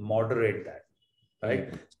moderate that,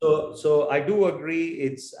 Right. right? So I do agree,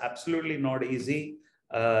 it's absolutely not easy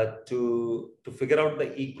to figure out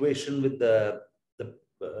the equation with the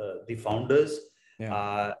founders.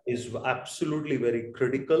 Yeah. Is absolutely very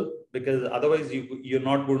critical because otherwise you're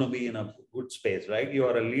not going to be in a good space, right? You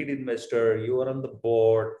are a lead investor, you are on the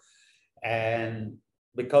board, and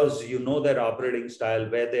because you know their operating style,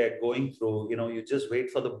 where they are going through, you just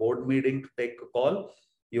wait for the board meeting to take a call,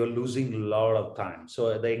 you're losing a lot of time.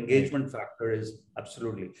 So the Right. engagement factor is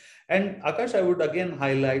absolutely. And Akash, I would again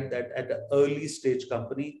highlight that at an early stage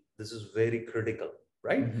company, this is very critical,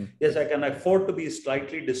 right? Mm-hmm. Yes, I can afford to be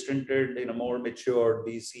slightly distanted in a more mature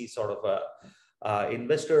VC sort of a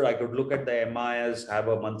investor. I could look at the MIS, have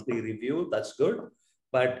a monthly review. That's good.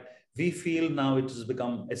 But we feel now it has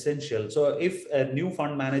become essential. So if a new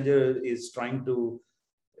fund manager is trying to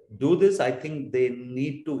do this, I think they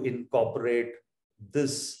need to incorporate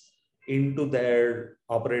this into their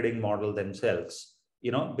operating model themselves,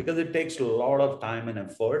 because it takes a lot of time and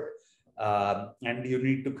effort. And you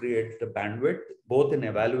need to create the bandwidth both in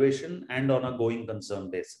evaluation and on a going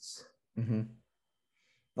concern basis. Mm-hmm.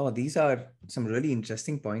 Oh, these are some really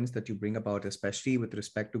interesting points that you bring about, especially with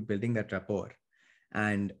respect to building that rapport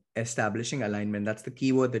and establishing alignment. That's the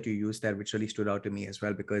key word that you used there, which really stood out to me as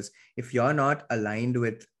well. Because if you're not aligned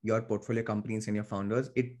with your portfolio companies and your founders,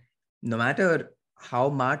 no matter how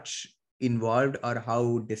much involved or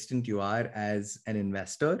how distant you are as an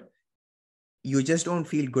investor, you just don't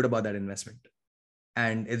feel good about that investment.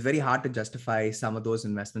 And it's very hard to justify some of those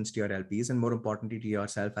investments to your LPs and, more importantly, to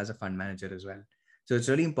yourself as a fund manager as well. So it's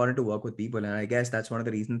really important to work with people. And I guess that's one of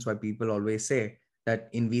the reasons why people always say that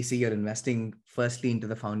in VC, you're investing firstly into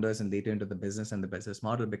the founders and later into the business and the business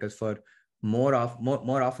model, because for more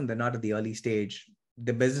often than not at the early stage,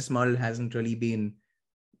 the business model hasn't really been,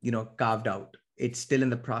 carved out. It's still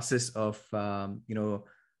in the process of,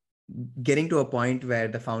 getting to a point where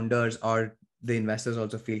the founders or the investors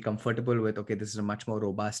also feel comfortable with, okay, this is a much more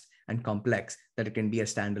robust and complex, that it can be a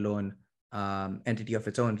standalone entity of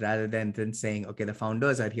its own, rather than saying, okay, the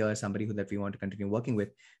founders are here, somebody that we want to continue working with.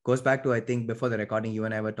 Goes back to, I think before the recording, you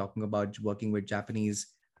and I were talking about working with Japanese,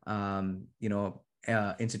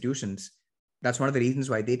 institutions. That's one of the reasons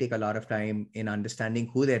why they take a lot of time in understanding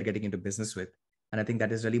who they're getting into business with. And I think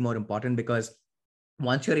that is really more important, because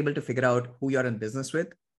once you're able to figure out who you're in business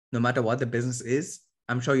with, no matter what the business is,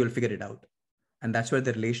 I'm sure you'll figure it out. And that's where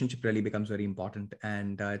the relationship really becomes very important.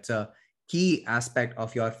 And it's a key aspect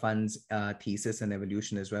of your fund's thesis and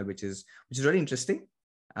evolution as well, which is really interesting.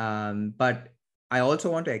 But I also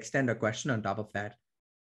want to extend a question on top of that.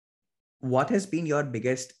 What has been your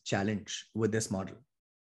biggest challenge with this model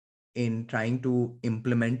in trying to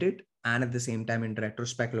implement it? And at the same time, in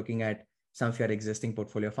retrospect, looking at some of your existing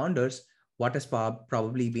portfolio founders, what has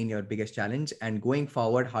probably been your biggest challenge? And going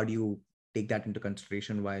forward, how do you take that into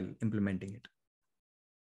consideration while implementing it?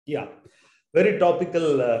 Yeah, very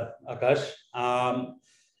topical, Akash.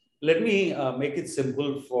 Let me make it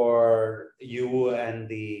simple for you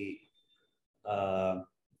and uh,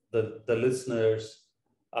 the listeners.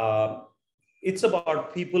 Uh, it's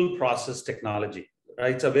about people, process, technology.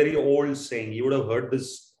 Right? It's a very old saying. You would have heard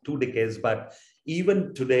this 2 decades, but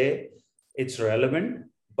even today, it's relevant.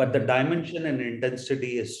 But the dimension and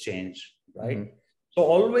intensity has changed. Right? Mm-hmm. So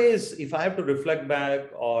always, if I have to reflect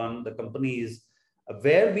back on the companies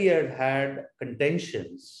where we had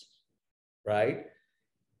contentions, right?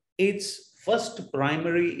 Its first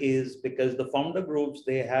primary is because the founder groups,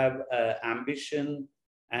 they have ambition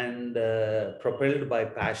and propelled by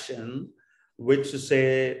passion, which to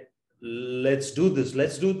say, let's do this,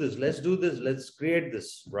 let's do this, let's do this, let's create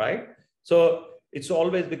this, right? So it's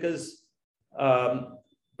always because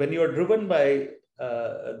when you're driven by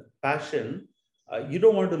passion, you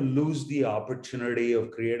don't want to lose the opportunity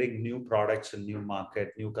of creating new products and new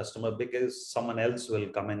market, new customer, because someone else will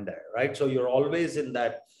come in there, right? So you're always in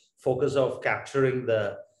that focus of capturing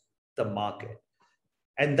the market.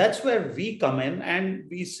 And that's where we come in, and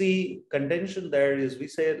we see contention there is, we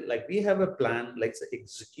say, like, we have a plan, let's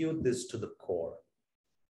execute this to the core,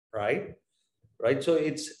 right? Right.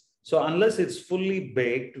 So unless it's fully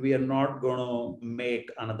baked, we are not going to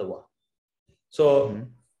make another one. So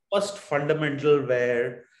first fundamental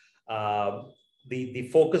where uh, the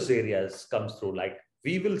focus areas comes through, like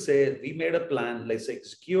we will say, we made a plan, let's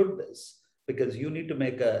execute this, because you need to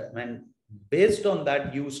make and based on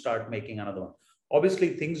that, you start making another one. Obviously,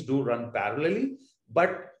 things do run parallelly,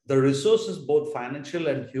 but the resources, both financial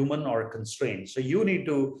and human, are constrained. So you need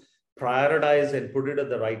to prioritize and put it at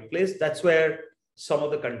the right place. That's where some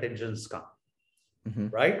of the contingents come,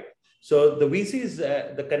 right? So the VCs,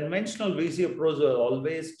 the conventional VC approach is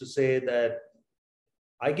always to say that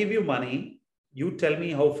I give you money, you tell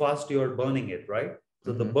me how fast you're burning it, right?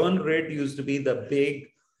 So the burn rate used to be the big,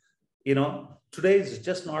 today it's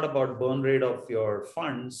just not about burn rate of your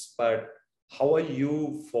funds, but how are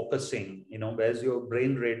you focusing? Where's your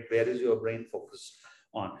brain rate? Where is your brain focus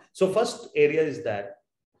on? So first area is that.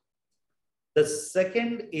 The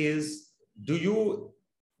second is,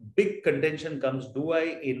 big contention comes, do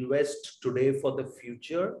I invest today for the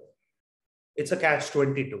future? It's a catch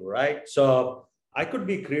 22, right? So I could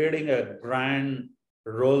be creating a grand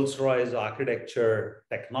Rolls Royce architecture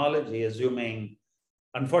technology, assuming,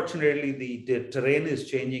 unfortunately, the terrain is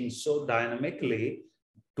changing so dynamically.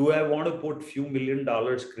 Do I want to put few $1 million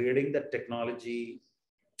creating that technology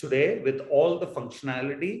today with all the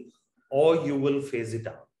functionality, or you will phase it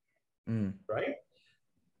out, right?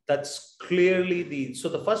 That's clearly so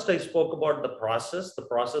the first I spoke about the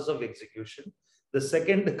process of execution. The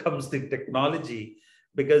second comes the technology,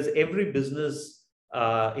 because every business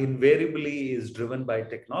invariably is driven by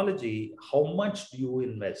technology. How much do you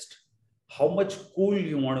invest? How much cool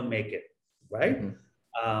you want to make it, right?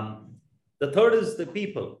 Um, the third is the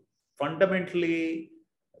people. Fundamentally,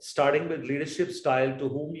 starting with leadership style, to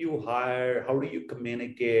whom you hire, how do you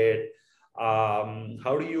communicate,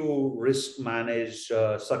 how do you risk manage,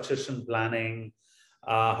 succession planning,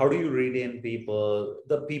 how do you retain people,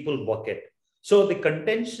 the people bucket. So the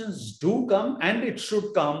contentions do come, and it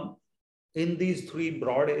should come in these three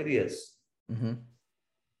broad areas,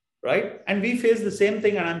 right? And we face the same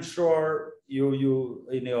thing, and I'm sure you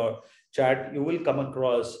in your chat you will come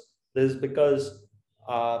across this, because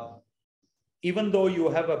uh, even though you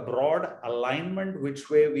have a broad alignment which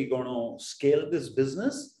way we're going to scale this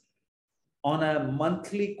business, on a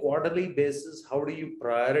monthly, quarterly basis, how do you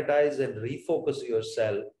prioritize and refocus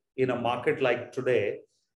yourself in a market like today?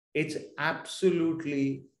 It's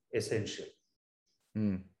absolutely essential.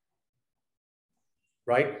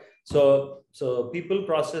 Right? So people,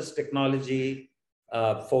 process, technology,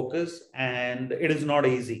 focus, and it is not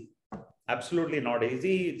easy. Absolutely not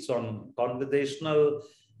easy. It's on conversational.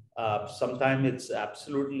 Sometimes it's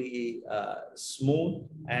absolutely smooth,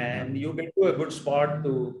 and you get to a good spot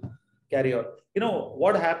to carry on.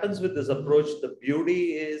 What happens with this approach? The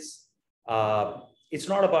beauty is, it's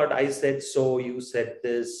not about I said so, you said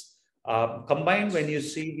this. Combined, when you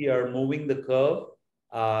see we are moving the curve,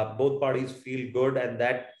 both parties feel good, and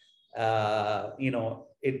that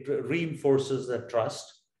it reinforces the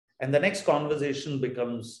trust, and the next conversation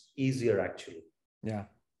becomes easier, actually. Yeah.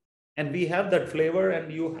 And we have that flavor,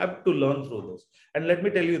 and you have to learn through this. And let me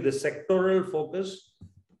tell you, the sectoral focus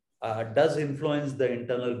does influence the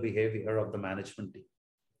internal behavior of the management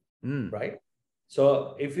team, right?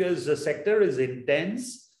 So if the sector is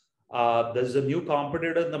intense, there's a new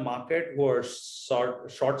competitor in the market who are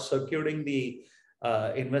short circuiting the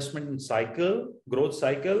investment cycle, growth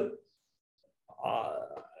cycle,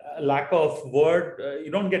 lack of word,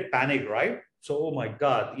 you don't get panic, right? So, oh my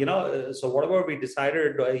God, so whatever we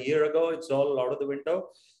decided a year ago, it's all out of the window.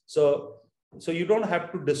 So you don't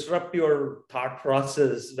have to disrupt your thought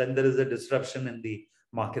process when there is a disruption in the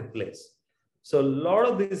marketplace. So a lot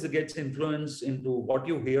of this gets influenced into what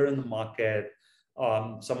you hear in the market.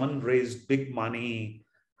 Someone raised big money,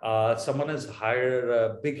 someone has hired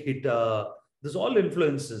a big hitter. This all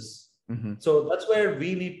influences. So that's where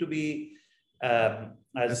we need to be,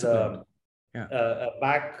 as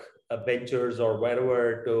back benchers or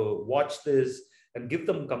wherever, to watch this and give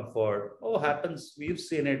them comfort. Oh, happens, we've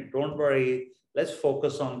seen it, don't worry, let's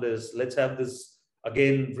focus on this, let's have this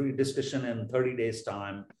again rediscussion in 30 days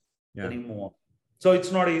time anymore. So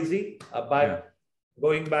it's not easy, but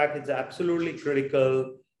going back, it's absolutely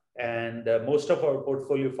critical. And most of our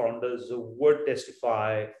portfolio founders would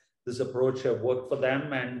testify this approach have worked for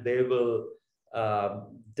them, and they will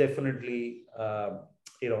definitely,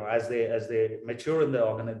 as they mature in the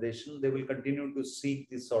organization, they will continue to seek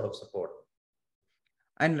this sort of support.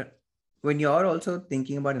 And when you're also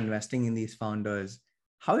thinking about investing in these founders,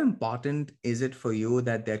 how important is it for you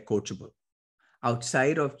that they're coachable?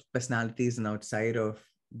 Outside of personalities and outside of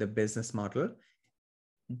the business model,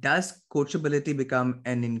 does coachability become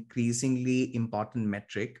an increasingly important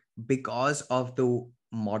metric because of the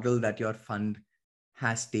model that your fund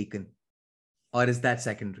has taken? Or is that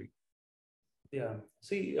secondary? Yeah.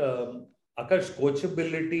 See, Akash,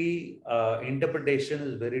 coachability interpretation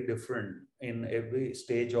is very different in every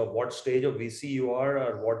stage of what stage of VC you are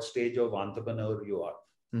or what stage of entrepreneur you are,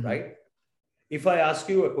 right? If I ask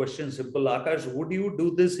you a question, simple, Akash, would you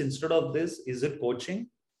do this instead of this? Is it coaching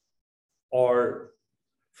or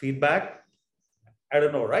feedback? I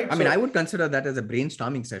don't know, right? I mean, I would consider that as a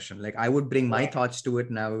brainstorming session. Like I would bring my thoughts to it,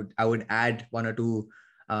 and I would add one or two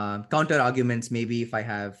counter arguments, maybe if I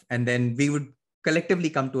have, and then we would collectively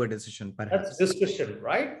come to a decision. Perhaps. That's discussion,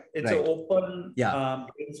 right? It's an open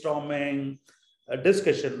brainstorming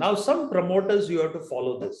discussion. Now, some promoters, you have to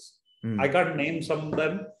follow this. I can't name some of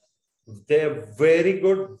them. They're very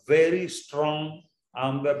good, very strong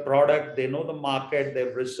on the product. They know the market.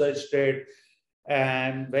 They've researched it.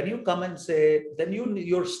 And when you come and say, then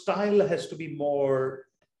your style has to be more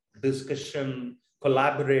discussion,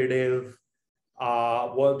 collaborative,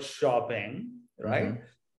 workshopping, right?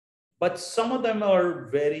 But some of them are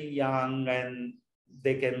very young and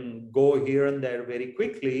they can go here and there very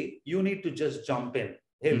quickly. You need to just jump in.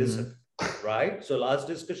 Hey, listen, right? So last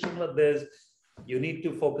discussion was this. You need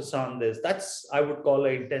to focus on this. That's, I would call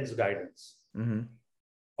it intense guidance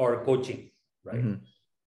or coaching, right?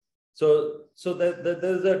 So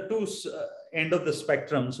there's a two end of the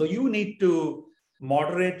spectrum. So you need to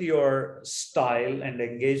moderate your style and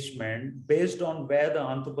engagement based on where the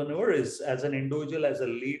entrepreneur is as an individual, as a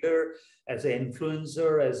leader, as an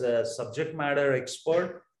influencer, as a subject matter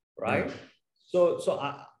expert, Yeah. right?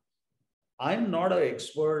 I'm not an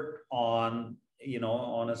expert on,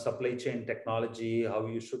 on a supply chain technology, how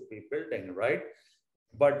you should be building, right?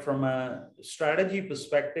 But from a strategy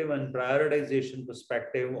perspective and prioritization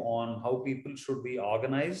perspective on how people should be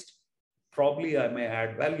organized, probably I may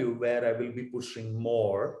add value where I will be pushing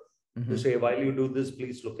more to Mm-hmm. say, while you do this,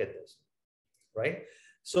 please look at this, right?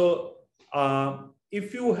 So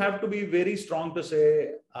if you have to be very strong to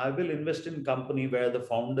say, I will invest in company where the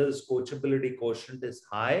founder's coachability quotient is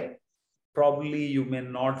high, probably you may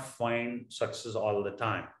not find success all the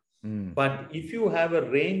time. Mm. But if you have a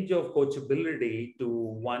range of coachability to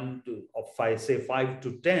one to of five, say 5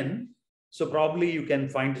 to 10, so probably you can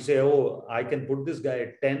find to say, oh, I can put this guy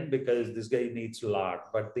at 10 because this guy needs a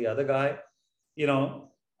lot. But the other guy,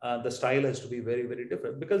 the style has to be very, very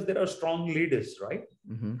different because there are strong leaders, right?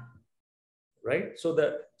 Mm-hmm. Right.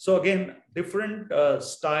 So again, different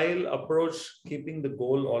style approach, keeping the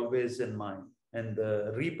goal always in mind, and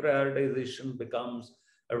the reprioritization becomes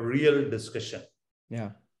a real discussion.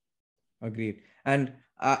 Yeah. Agreed. And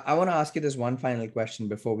I want to ask you this one final question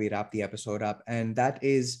before we wrap the episode up. And that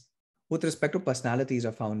is with respect to personalities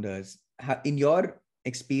of founders, in your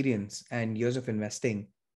experience and years of investing,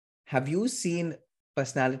 have you seen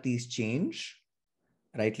personalities change,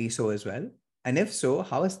 rightly so as well? And if so,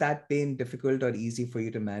 how has that been difficult or easy for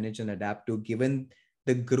you to manage and adapt to given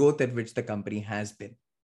the growth at which the company has been?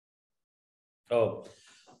 Oh,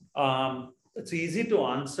 it's easy to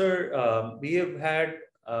answer. We have had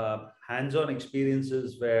hands-on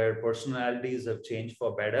experiences where personalities have changed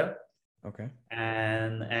for better, Okay.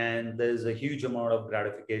 and there's a huge amount of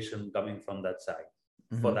gratification coming from that side.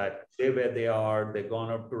 For Mm-hmm. that, stay where they are. They've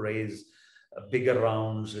gone up to raise bigger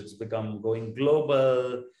rounds. It's become going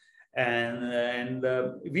global, and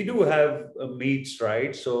we do have meets,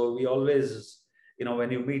 right? So we always,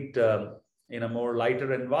 when you meet in a more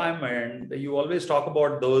lighter environment, you always talk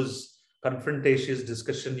about those confrontations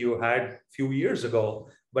discussion you had a few years ago.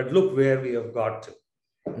 But look where we have got to,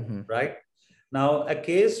 Mm-hmm. right? Now, a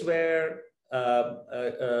case where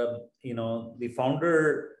the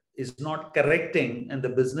founder is not correcting and the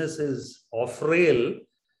business is off rail,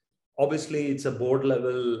 obviously it's a board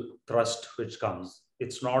level thrust which comes.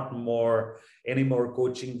 It's not more any more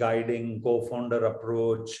coaching, guiding, co-founder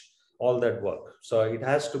approach, all that work. So it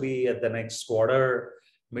has to be at the next quarter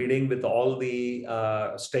meeting with all the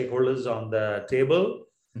stakeholders on the table,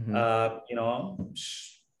 Mm-hmm.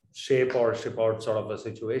 shape or ship out sort of a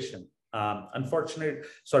situation.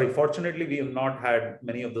 Fortunately, we have not had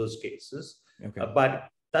many of those cases. Okay. But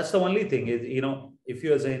that's the only thing is, if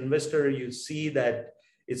you as an investor, you see that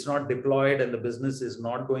it's not deployed and the business is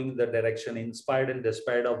not going in the direction in spite and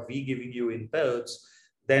despite of we giving you inputs,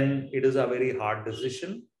 then it is a very hard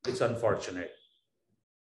decision. It's unfortunate.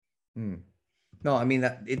 Hmm. No, I mean,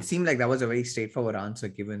 it seemed like that was a very straightforward answer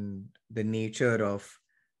given the nature of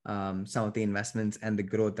some of the investments and the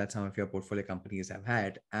growth that some of your portfolio companies have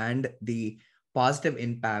had and the positive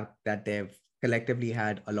impact that they've collectively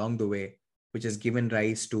had along the way, which has given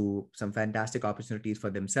rise to some fantastic opportunities for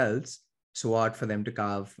themselves, so what for them to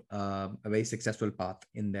carve a very successful path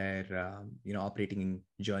in their operating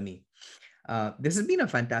journey. This has been a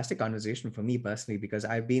fantastic conversation for me personally because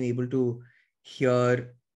I've been able to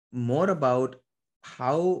hear more about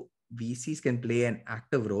how VCs can play an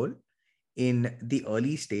active role in the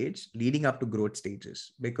early stage leading up to growth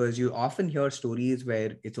stages, because you often hear stories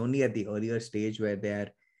where it's only at the earlier stage where there are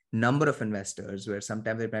number of investors, where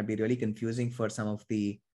sometimes it might be really confusing for some of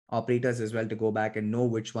the operators as well to go back and know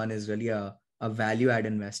which one is really a value add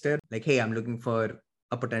investor. Like, hey, I'm looking for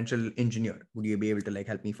a potential engineer, would you be able to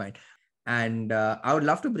help me find? And I would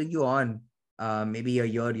love to bring you on maybe a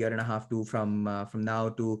year and a half to from now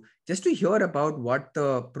to just to hear about what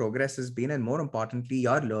the progress has been, and more importantly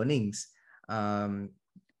your learnings, um,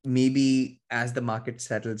 maybe as the market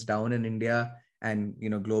settles down in India and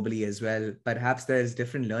globally as well. Perhaps there's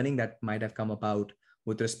different learning that might have come about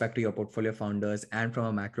with respect to your portfolio founders and from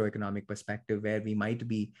a macroeconomic perspective where we might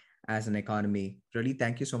be as an economy. Really,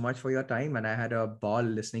 thank you so much for your time, and I had a ball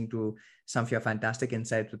listening to some of your fantastic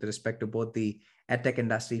insights with respect to both the edtech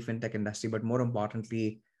industry, fintech industry, but more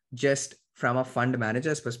importantly, just from a fund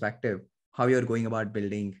manager's perspective, how you're going about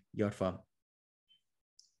building your firm.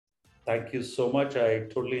 Thank you so much. I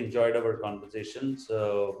totally enjoyed our conversation.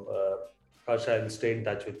 So, Kash, I'll stay in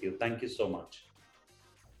touch with you. Thank you so much.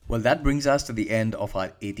 Well, that brings us to the end of our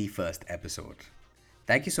 81st episode.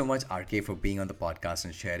 Thank you so much, RK, for being on the podcast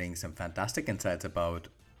and sharing some fantastic insights about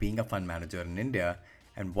being a fund manager in India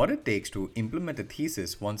and what it takes to implement a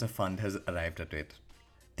thesis once a fund has arrived at it.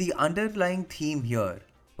 The underlying theme here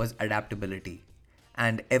was adaptability,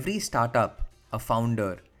 and every startup, a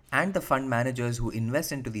founder, and the fund managers who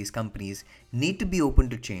invest into these companies need to be open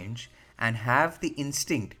to change and have the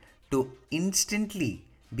instinct to instantly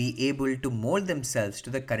be able to mold themselves to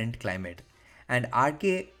the current climate. And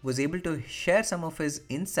RK was able to share some of his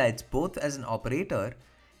insights both as an operator,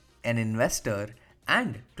 an investor,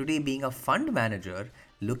 and today being a fund manager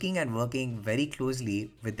looking and working very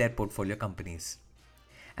closely with their portfolio companies.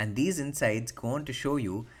 And these insights go on to show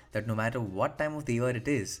you that no matter what time of the year it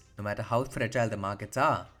is, no matter how fragile the markets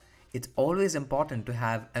are, it's always important to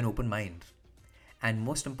have an open mind. And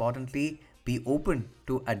most importantly, be open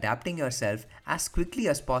to adapting yourself as quickly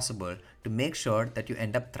as possible to make sure that you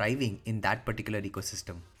end up thriving in that particular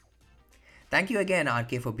ecosystem. Thank you again,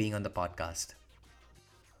 RK, for being on the podcast.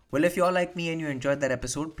 Well, if you're like me and you enjoyed that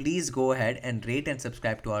episode, please go ahead and rate and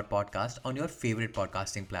subscribe to our podcast on your favorite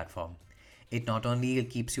podcasting platform. It not only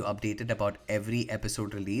keeps you updated about every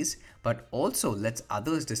episode release, but also lets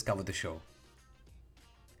others discover the show.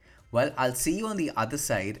 Well, I'll see you on the other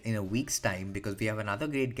side in a week's time because we have another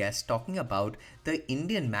great guest talking about the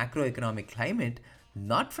Indian macroeconomic climate,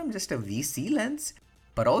 not from just a VC lens,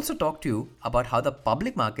 but also talk to you about how the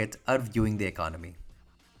public markets are viewing the economy.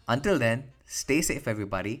 Until then, stay safe,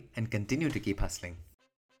 everybody, and continue to keep hustling.